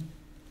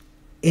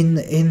in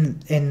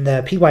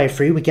the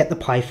PYO3 we get the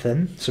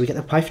Python, so we get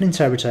the Python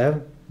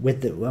interpreter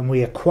when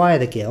we acquire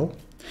the GIL,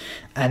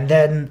 and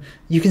then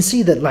you can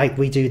see that like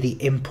we do the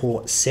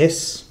import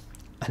sys,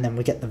 and then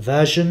we get the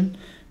version,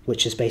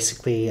 which is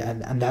basically,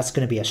 and that's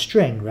going to be a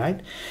string, right?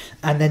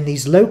 And then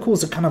these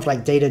locals are kind of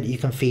like data that you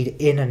can feed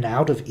in and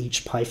out of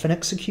each Python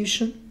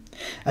execution.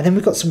 And then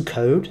we've got some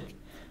code,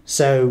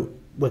 so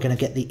we're going to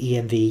get the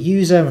env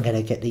user, we're going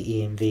to get the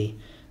env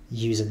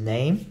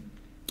username,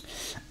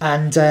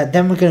 and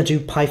then we're going to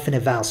do Python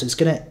eval. So it's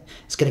going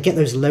to get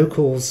those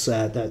locals,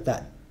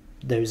 that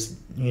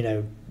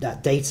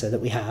data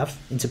that we have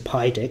into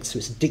PyDict. So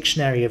it's a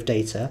dictionary of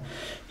data.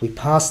 We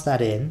pass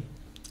that in,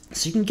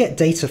 so you can get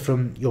data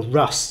from your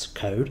Rust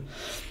code,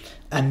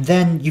 and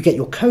then you get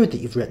your code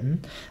that you've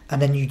written,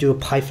 and then you do a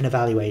Python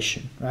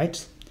evaluation,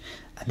 right?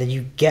 And then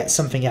you get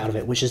something out of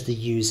it, which is the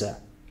user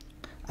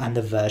and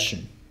the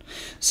version.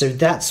 So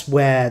that's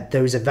where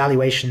those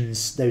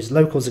evaluations, those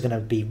locals are going to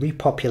be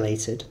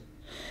repopulated,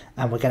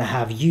 and we're going to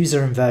have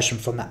user and version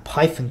from that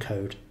Python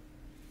code,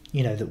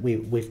 that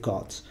we've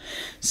got.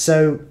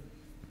 So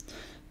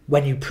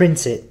when you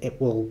print it, it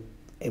will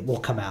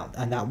come out,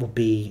 and that will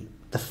be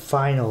the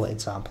final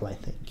example, I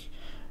think.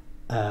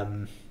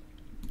 I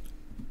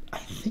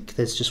think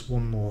there's just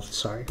one more.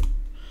 Sorry,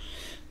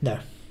 no,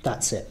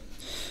 that's it.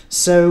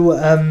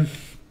 So.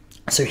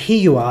 So here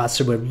you are,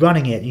 so we're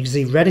running it. You can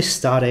see Redis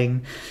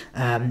starting,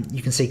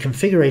 you can see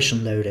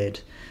configuration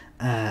loaded,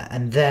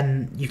 and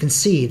then you can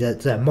see that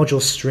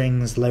module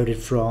strings loaded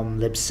from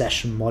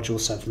libsession module,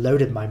 so I've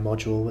loaded my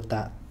module with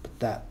that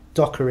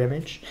Docker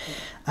image.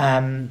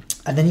 And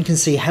then you can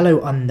see hello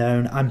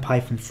unknown, I'm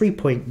Python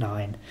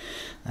 3.9,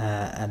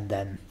 and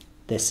then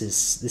this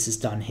is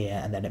done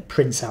here, and then it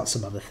prints out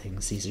some other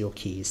things. These are your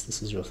keys,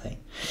 this is your thing.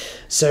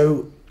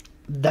 So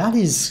that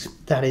is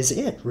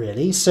it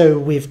really. So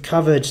we've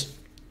covered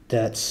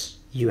that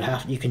you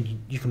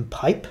can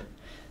pipe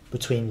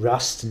between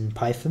Rust and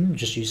Python,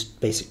 just use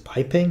basic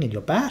piping in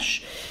your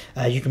bash.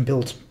 You can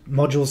build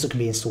modules that can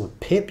be installed with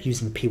pip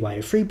using the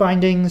PYO3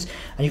 bindings,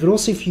 and you can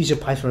also fuse your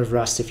Python with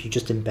Rust if you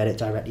just embed it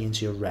directly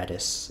into your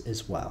Redis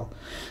as well,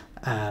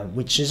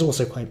 which is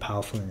also quite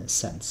powerful in its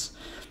sense.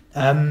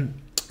 You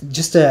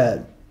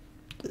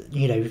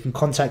can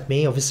contact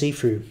me obviously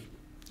through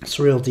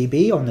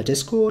SurrealDB on the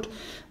Discord,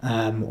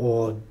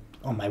 or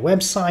on my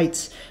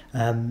website.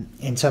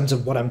 In terms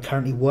of what I'm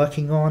currently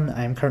working on,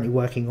 I'm currently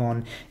working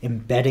on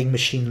embedding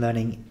machine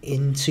learning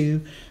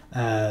into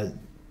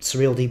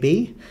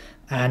SurrealDB,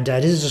 and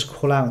this is just a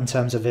call out in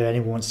terms of if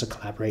anyone wants to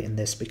collaborate in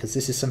this, because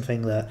this is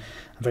something that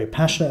I'm very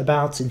passionate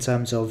about, in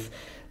terms of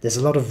there's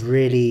a lot of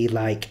really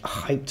like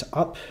hyped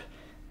up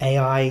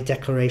AI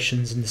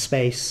declarations in the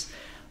space,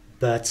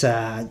 but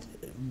in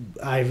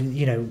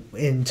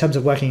terms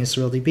of working in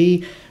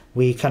SurrealDB,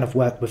 we kind of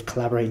work with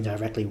collaborating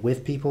directly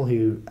with people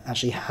who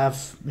actually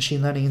have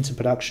machine learning into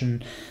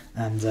production,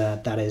 and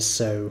that is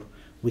so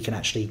we can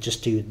actually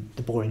just do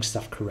the boring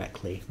stuff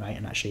correctly, right,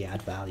 and actually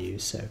add value.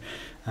 So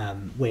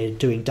we're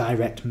doing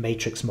direct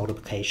matrix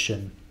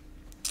multiplication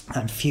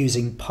and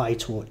fusing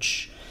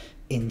PyTorch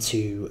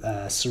into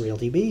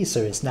SurrealDB,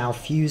 so it's now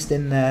fused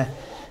in there,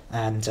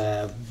 and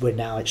we're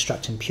now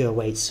extracting pure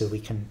weights, so we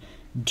can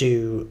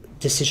do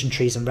decision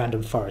trees and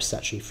random forests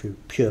actually through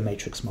pure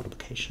matrix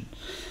multiplication.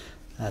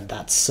 And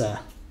that's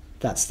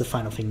the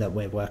final thing that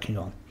we're working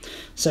on.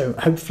 So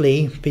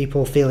hopefully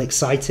people feel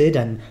excited,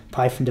 and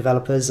Python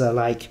developers are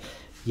like,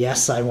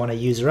 yes, I want to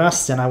use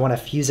Rust and I want to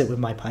fuse it with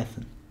my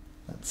Python.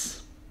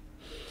 That's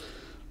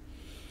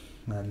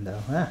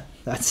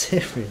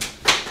it really.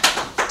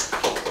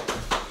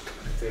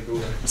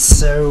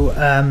 So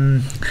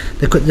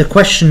the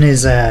question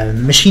is,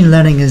 machine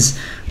learning is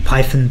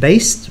Python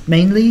based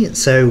mainly,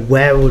 so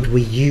where would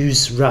we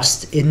use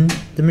Rust in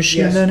the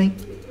machine learning?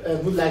 I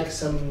would like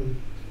some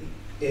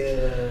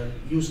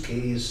use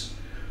case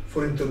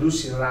for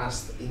introducing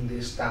Rust in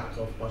the stack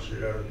of machine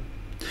learning?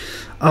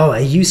 Oh, a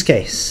use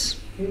case.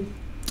 Hmm?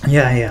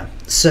 Yeah.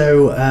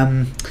 So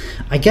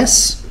I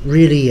guess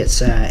really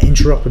it's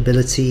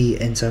interoperability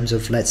in terms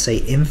of, let's say,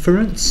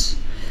 inference.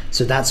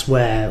 So that's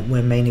where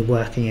we're mainly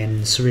working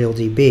in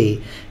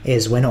SurrealDB.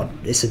 It's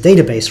a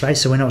database, right?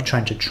 So we're not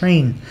trying to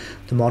train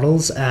the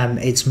models.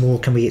 It's more,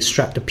 can we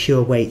extract the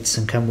pure weights,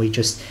 and can we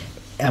just,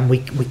 and we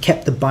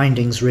kept the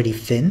bindings really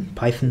thin,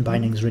 Python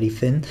bindings really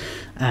thin,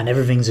 and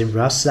everything's in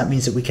Rust. So that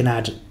means that we can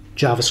add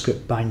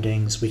JavaScript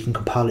bindings, we can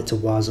compile it to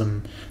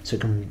WASM, so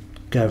it can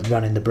go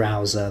run in the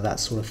browser, that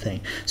sort of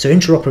thing. So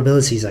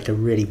interoperability is like a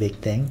really big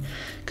thing,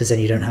 because then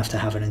you don't have to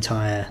have an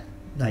entire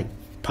like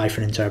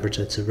Python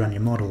interpreter to run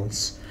your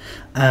models.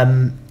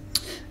 And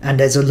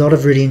there's a lot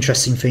of really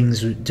interesting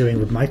things we're doing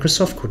with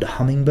Microsoft called the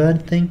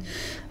Hummingbird thing,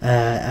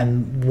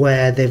 and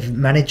where they've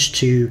managed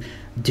to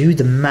do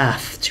the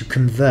math to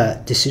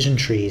convert decision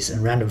trees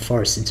and random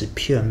forests into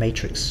pure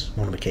matrix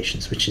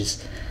multiplications, which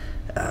is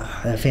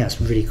I think that's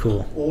really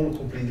cool. All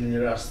completely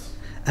in Rust.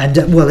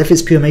 And well, if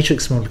it's pure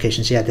matrix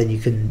multiplications, yeah, then you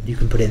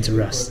can put it into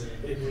Rust.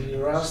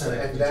 In Rust,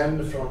 and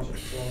then from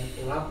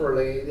upper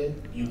layer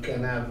you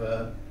can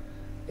have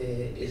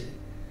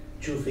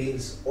two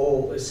things,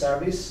 or a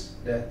service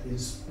that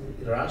is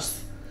in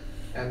Rust,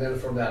 and then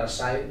from the other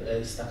side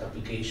a stack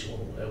application,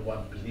 one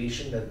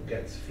application that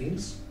gets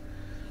things,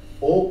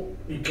 or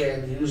you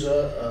can use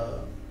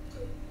a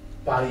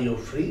Py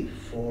free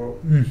for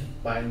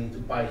binding to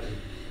Python,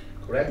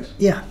 correct?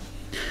 Yeah,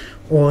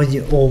 or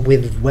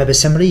with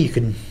WebAssembly you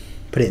can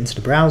put it into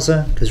the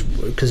browser,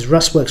 because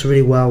Rust works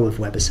really well with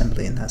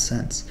WebAssembly in that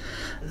sense.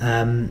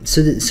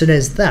 So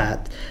there's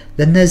that.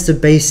 Then there's the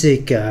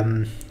basic.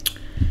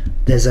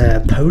 There's a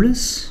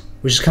Polars,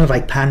 which is kind of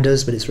like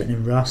Pandas, but it's written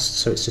in Rust,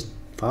 so it's just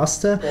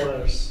faster.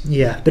 Polars.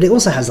 Yeah, but it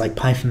also has like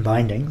Python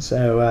binding.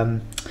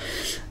 So,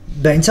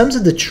 but in terms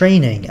of the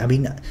training, I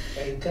mean,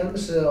 in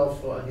terms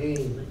of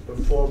again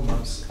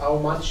performance, how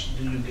much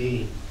do you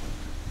gain?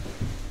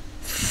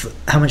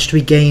 How much do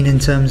we gain in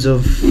terms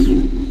of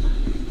between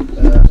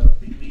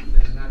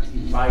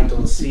native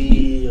Python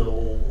C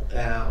or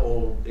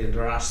in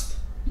Rust?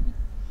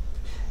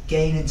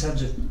 gain in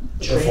terms of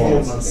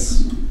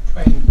Performance.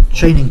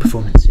 training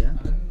performance? Yeah.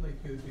 I don't think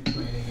you'd be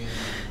training in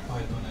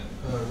Python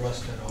and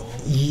Rust at all.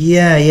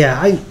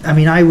 Yeah. I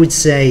mean, I would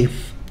say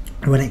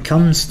when it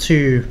comes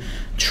to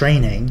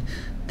training,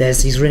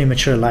 there's these really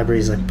mature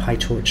libraries like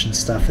PyTorch and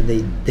stuff, and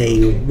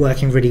they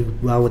working really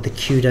well with the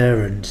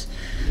CUDA, and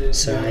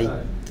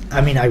so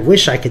I mean, I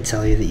wish I could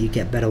tell you that you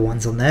get better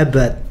ones on there,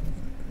 but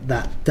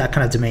that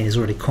kind of domain is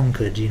already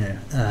conquered.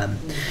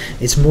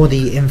 It's more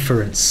the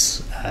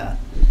inference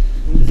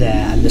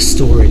there and the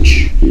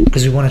storage,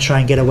 because we want to try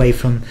and get away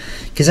from,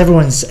 because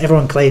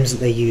everyone claims that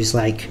they use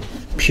like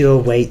pure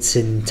weights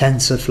in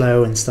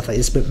TensorFlow and stuff like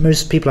this, but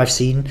most people I've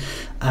seen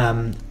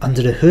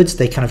under the hood,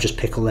 they kind of just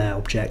pickle their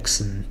objects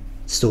and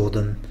store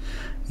them,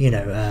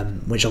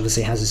 which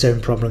obviously has its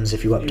own problems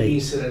if you update.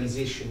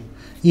 Serialization.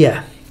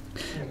 Yeah,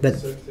 but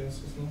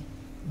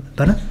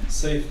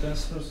Safe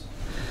tensors.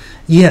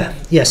 Yeah.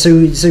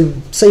 So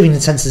saving the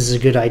tensors is a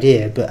good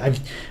idea, but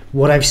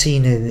what I've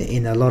seen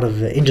in a lot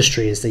of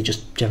industry is they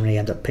just generally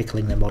end up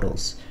pickling their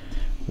models,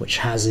 which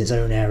has its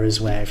own errors.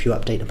 Where if you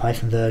update the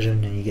Python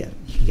version, and you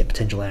can get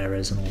potential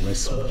errors and all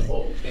this sort of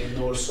thing.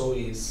 And also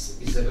is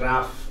a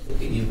graph.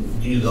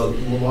 You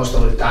don't, most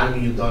of the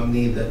time you don't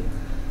need to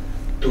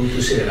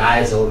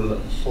serialize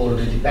all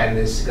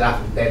the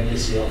graph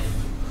dependency of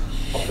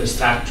a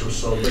structure.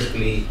 So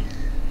basically,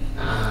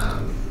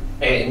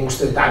 and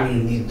most of the time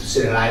you need to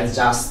serialize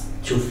just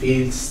two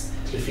fields,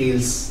 three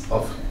fields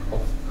of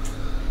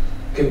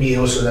can be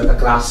also data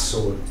class.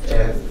 So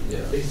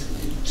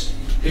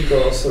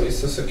Pickle also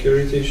is a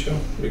security issue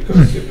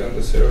because you can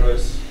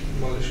deserialize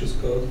malicious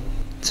code.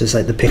 So it's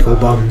like the pickle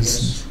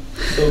bombs.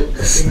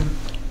 Yes. So in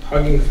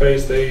Hugging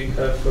Face they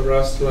have a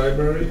Rust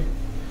library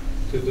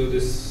to do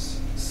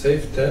this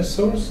safe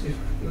tensors, if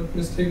I'm not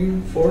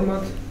mistaken,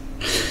 format,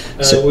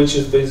 which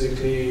is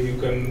basically you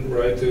can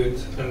write to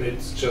it and it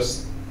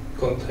just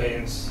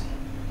contains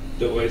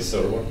the weights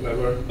or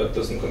whatever, but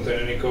doesn't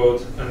contain any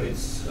code, and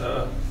it's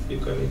you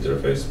can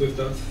interface with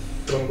that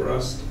from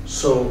Rust.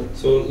 So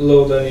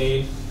load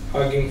any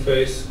Hugging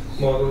Face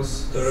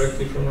models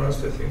directly from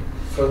Rust, I think.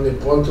 From the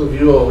point of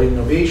view of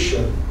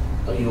innovation,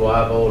 you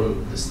have all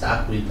the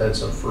stack with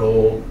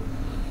TensorFlow,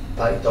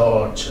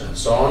 PyTorch, and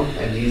so on,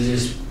 and this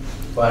is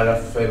part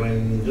of an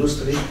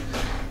industry,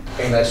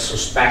 and I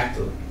suspect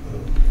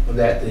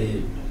that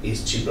it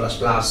is C++,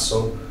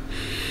 so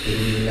it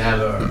will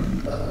never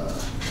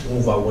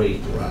move away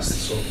to Rust,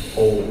 so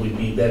or will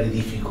be very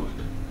difficult.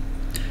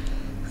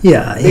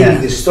 Maybe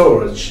the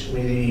storage,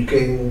 maybe you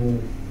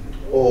can,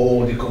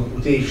 or the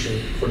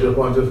computation. For the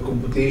point of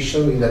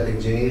computation, in data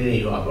engineering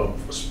you have a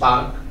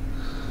Spark,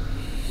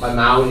 but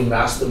now in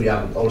Rust we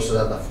have also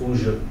data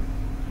fusion.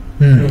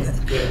 Yeah,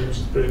 which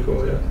is pretty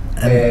cool, yeah.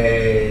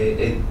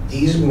 And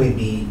this may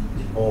be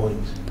the point.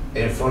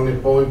 And from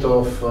the point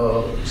of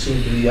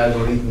simply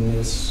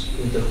algorithms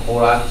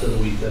interconnected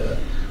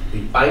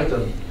with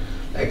Python,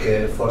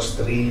 like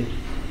forestry,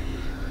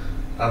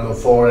 random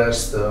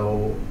forest,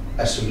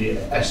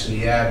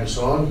 SVM, and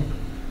so on.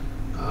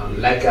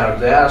 Like are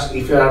there,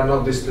 if they are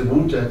not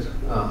distributed,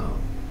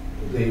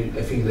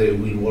 I think they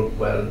will work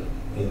well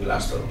in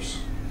clusters.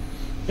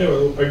 Yeah,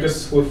 well, I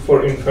guess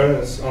for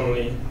inference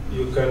only,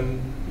 you can,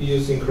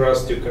 using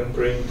Rust, you can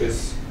bring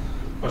this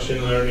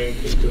machine learning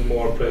into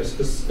more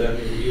places than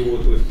you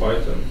would with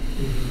Python.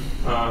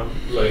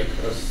 Like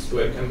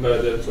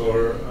embedded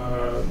or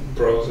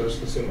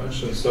browsers, as you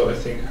mentioned. So I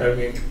think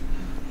having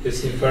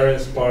this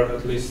inference part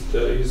at least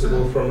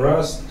usable from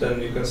Rust, then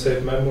you can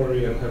save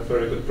memory and have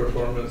very good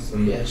performance.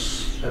 And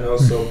and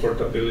also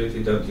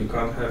portability that you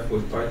can't have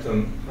with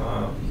Python.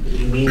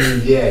 You mean in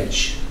the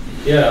edge?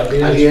 Yeah,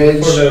 the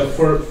edge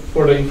for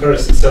the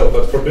inference itself,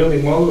 but for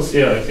building models,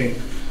 yeah, I think,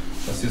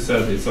 as you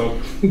said, it's all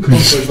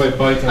controlled by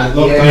Python. At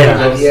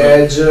the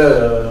edge,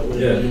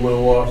 you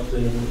will work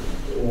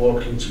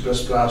in C++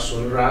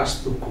 or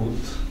Rust to code.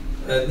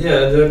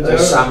 There are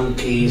some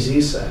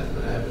cases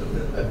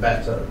a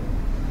better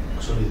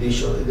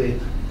consolidation of the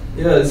data.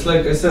 Yeah, it's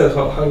like I said,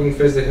 Hugging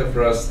Face, they have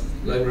Rust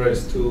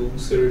libraries to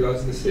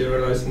serialize the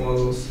serialized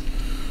models,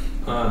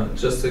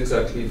 just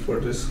exactly for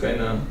this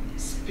kind of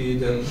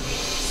speed and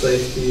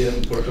safety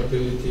and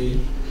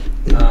portability.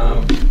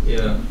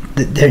 They're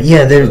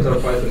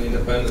Python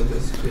independent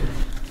basically.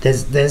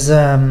 There's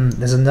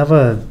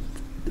another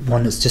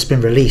one that's just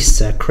been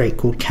released, a crate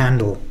called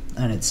Candle,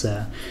 and it's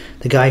the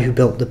guy who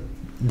built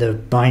the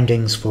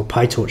bindings for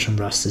PyTorch and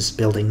Rust is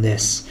building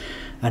this,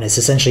 and it's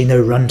essentially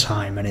no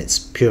runtime and it's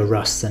pure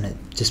Rust, and it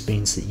just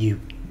means that you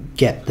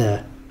get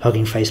the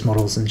Hugging Face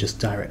models and just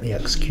directly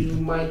execute them.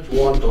 You might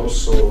want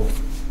also,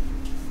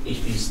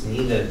 if it's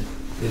needed,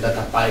 the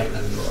data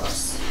pipeline in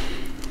Rust.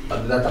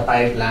 But the data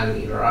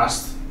pipeline in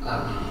Rust,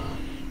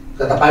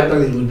 data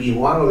pipeline will be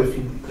one of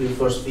the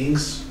first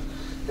things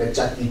that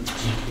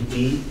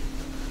ChatGPT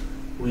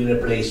will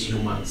replace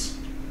humans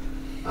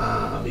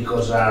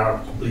because they are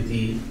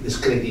completely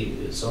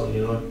descriptive. So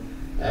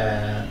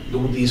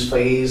do this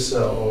phase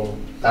or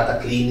data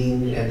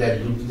cleaning and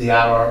then do the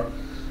other.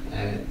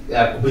 They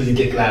are completely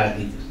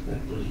declarative.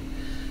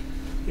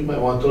 You might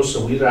want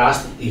also with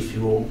Rust if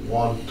you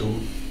want to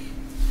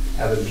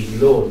have a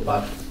big load,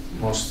 but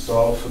most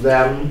of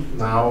them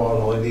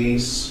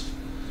nowadays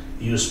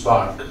use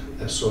Spark,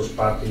 and so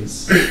Spark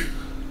is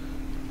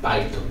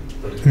Python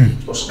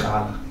or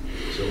Scala.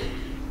 So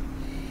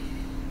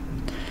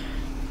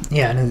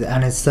yeah,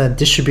 and it's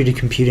distributed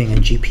computing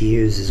and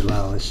GPUs as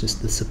well. It's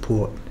just the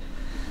support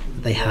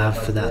they have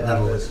for that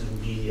level.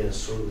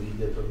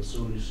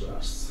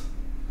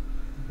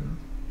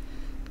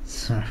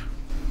 So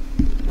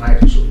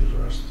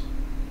Microsoft Rust.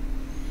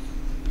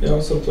 I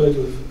also played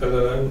with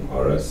LLM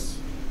RS,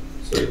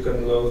 so you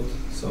can load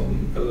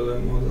some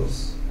LLM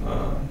models.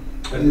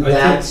 And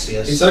I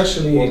think it's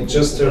actually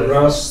just a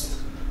Rust.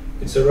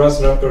 It's a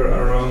Rust wrapper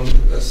around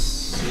a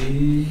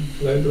C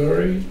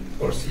library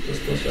or C++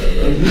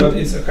 library, but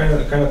it's a kind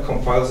of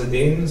compiles it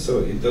in,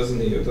 so you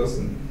don't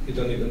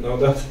even know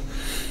that.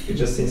 You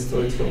just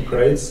install it from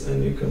crates,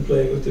 and you can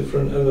play with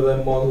different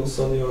LLM models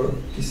on your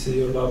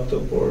PC or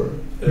laptop, or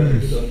you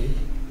don't need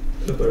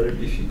a very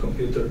beefy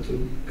computer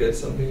to get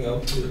something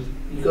out of it.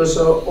 Because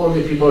all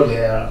the people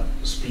there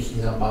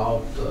speaking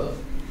about the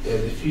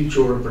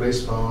future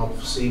replacement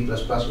of C++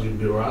 will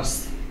be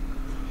Rust,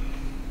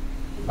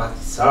 but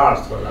it's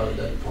hard to allow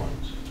that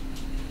point.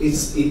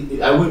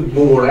 I would be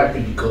more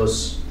happy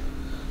because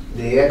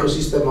the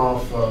ecosystem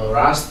of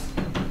Rust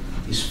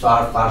is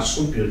far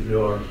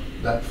superior.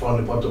 That from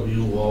the point of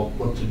view of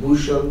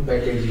contribution,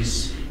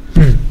 packages,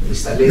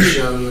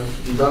 installation,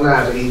 you don't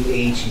have 8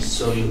 H's,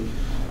 so you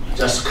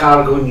just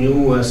cargo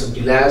new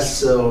something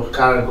else or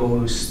cargo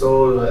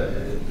install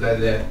like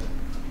that.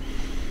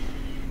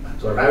 But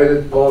to arrive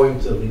at that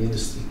point, we need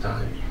still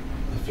time.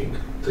 I think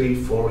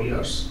 3-4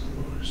 years.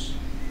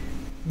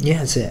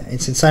 Yeah,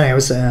 it's exciting. I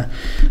was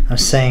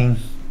saying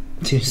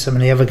to some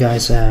of the other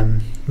guys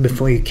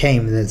before you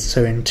came that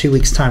so in 2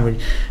 weeks' time we're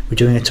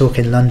doing a talk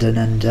in London,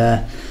 and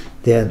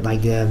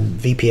the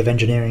VP of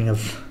engineering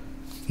of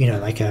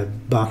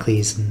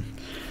Barclays and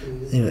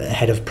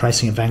head of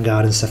pricing at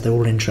Vanguard and stuff, they're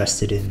all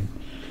interested in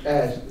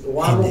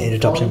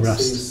adopting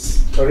Rust.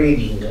 Is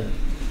trading,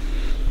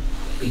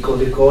 because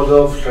the code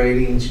of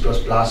trading C++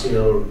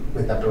 or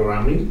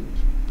metaprogramming,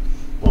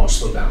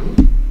 most of them,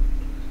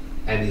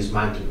 and is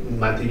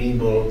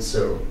multi-input,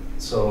 so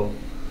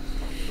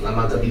the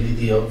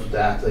mutability of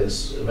that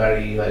is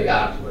very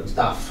hard and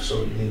tough.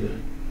 So you need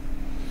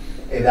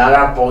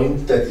another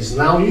point that is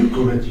now you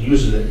couldn't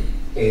use it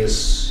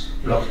is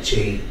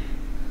blockchain.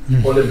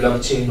 All the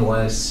blockchain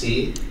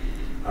OSC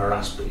are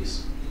Rust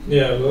based.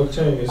 Yeah,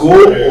 blockchain is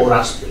Go or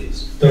Rust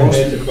based.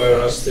 Dominated by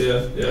Rust.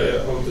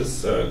 Yeah. All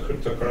this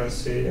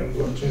cryptocurrency and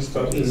blockchain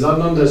stuff. In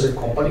London, there's a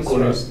company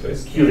called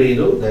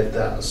Curado that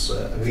has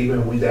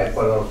agreement with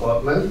Apple or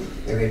government,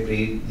 and they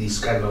create these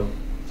kind of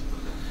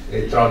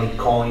electronic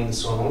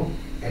coins on,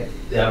 and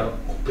they are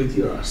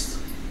completely Rust.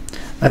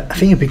 I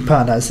think a big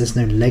part of that is there's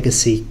no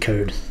legacy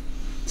code,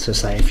 So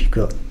it's like if you've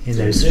got in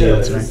those Yeah,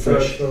 fields, it's right?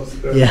 fresh from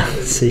scratch, Yeah, so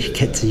basically, you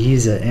get to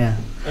use it. Yeah.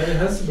 And it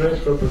has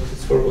great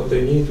properties for what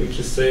they need, which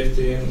is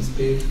safety and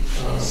speed.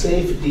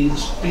 Safety,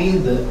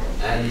 speed,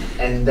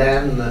 and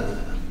then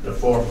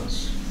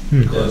performance.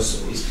 Hmm.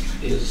 Because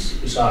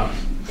it's hard.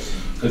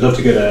 I'd love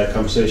to get a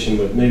conversation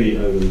with, maybe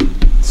I will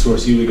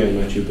source you again,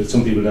 Matthew, but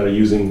some people that are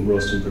using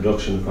Rust in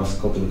production across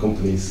a couple of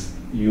companies,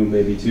 you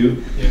maybe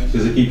too, Yeah.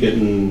 because I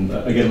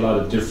get a lot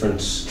of different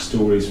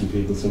stories from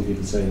people. Some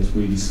people saying it's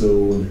really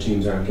slow and the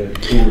teams aren't getting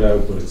pulled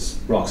out, but it's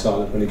rock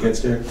solid when it gets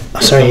there.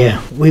 Oh, sorry,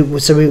 yeah.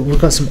 We've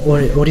got some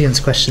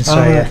audience questions.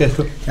 Sorry. okay,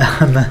 cool.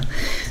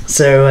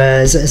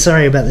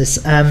 Sorry about this.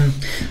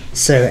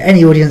 So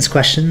any audience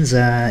questions?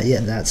 Yeah,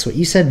 that's what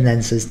you said. And then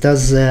it says,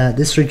 does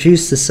this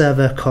reduce the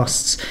server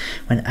costs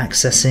when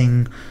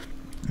accessing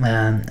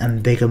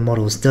and bigger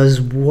models?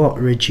 Does what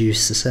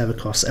reduce the server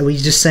costs? Are we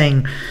just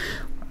saying?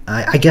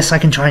 I guess I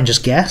can try and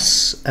just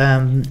guess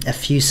a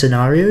few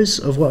scenarios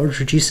of what would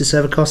reduce the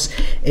server costs.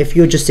 If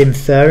you're just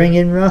inferring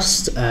in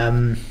Rust,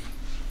 then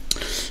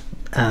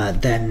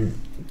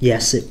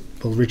yes, it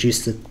will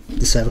reduce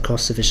the server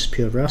costs if it's just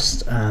pure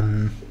Rust.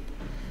 And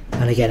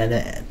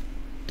again,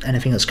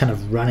 anything that's kind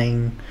of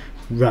running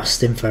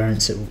Rust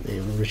inference, it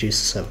will reduce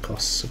the server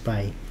costs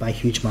by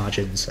huge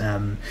margins.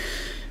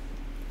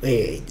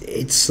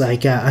 It's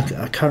like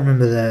I can't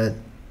remember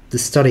the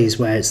studies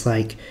where it's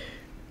like,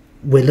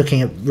 we're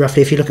looking at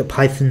roughly, if you look at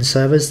Python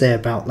servers, they're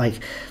about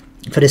like,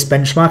 for this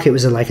benchmark, it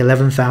was like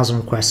 11,000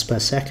 requests per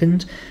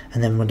second,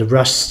 and then with the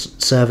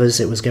Rust servers,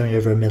 it was going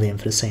over 1 million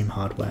for the same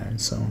hardware and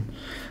so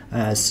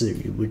on. So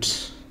you would,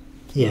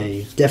 yeah,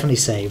 you definitely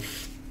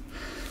save.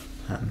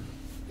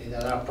 The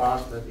other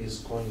part that is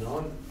going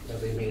on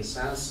that it makes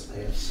sense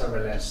is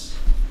serverless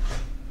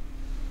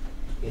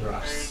in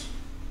Rust.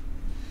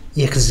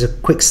 Yeah, because it's a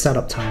quick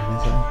startup time,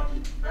 isn't it?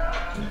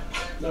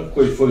 Not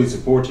quite fully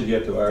supported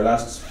yet, though. Our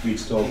last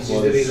week's talk was... This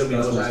is the reason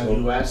because last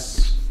I'm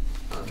month's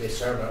US, the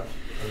server,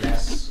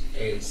 less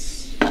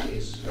is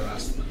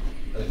Rust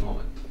at the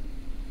moment.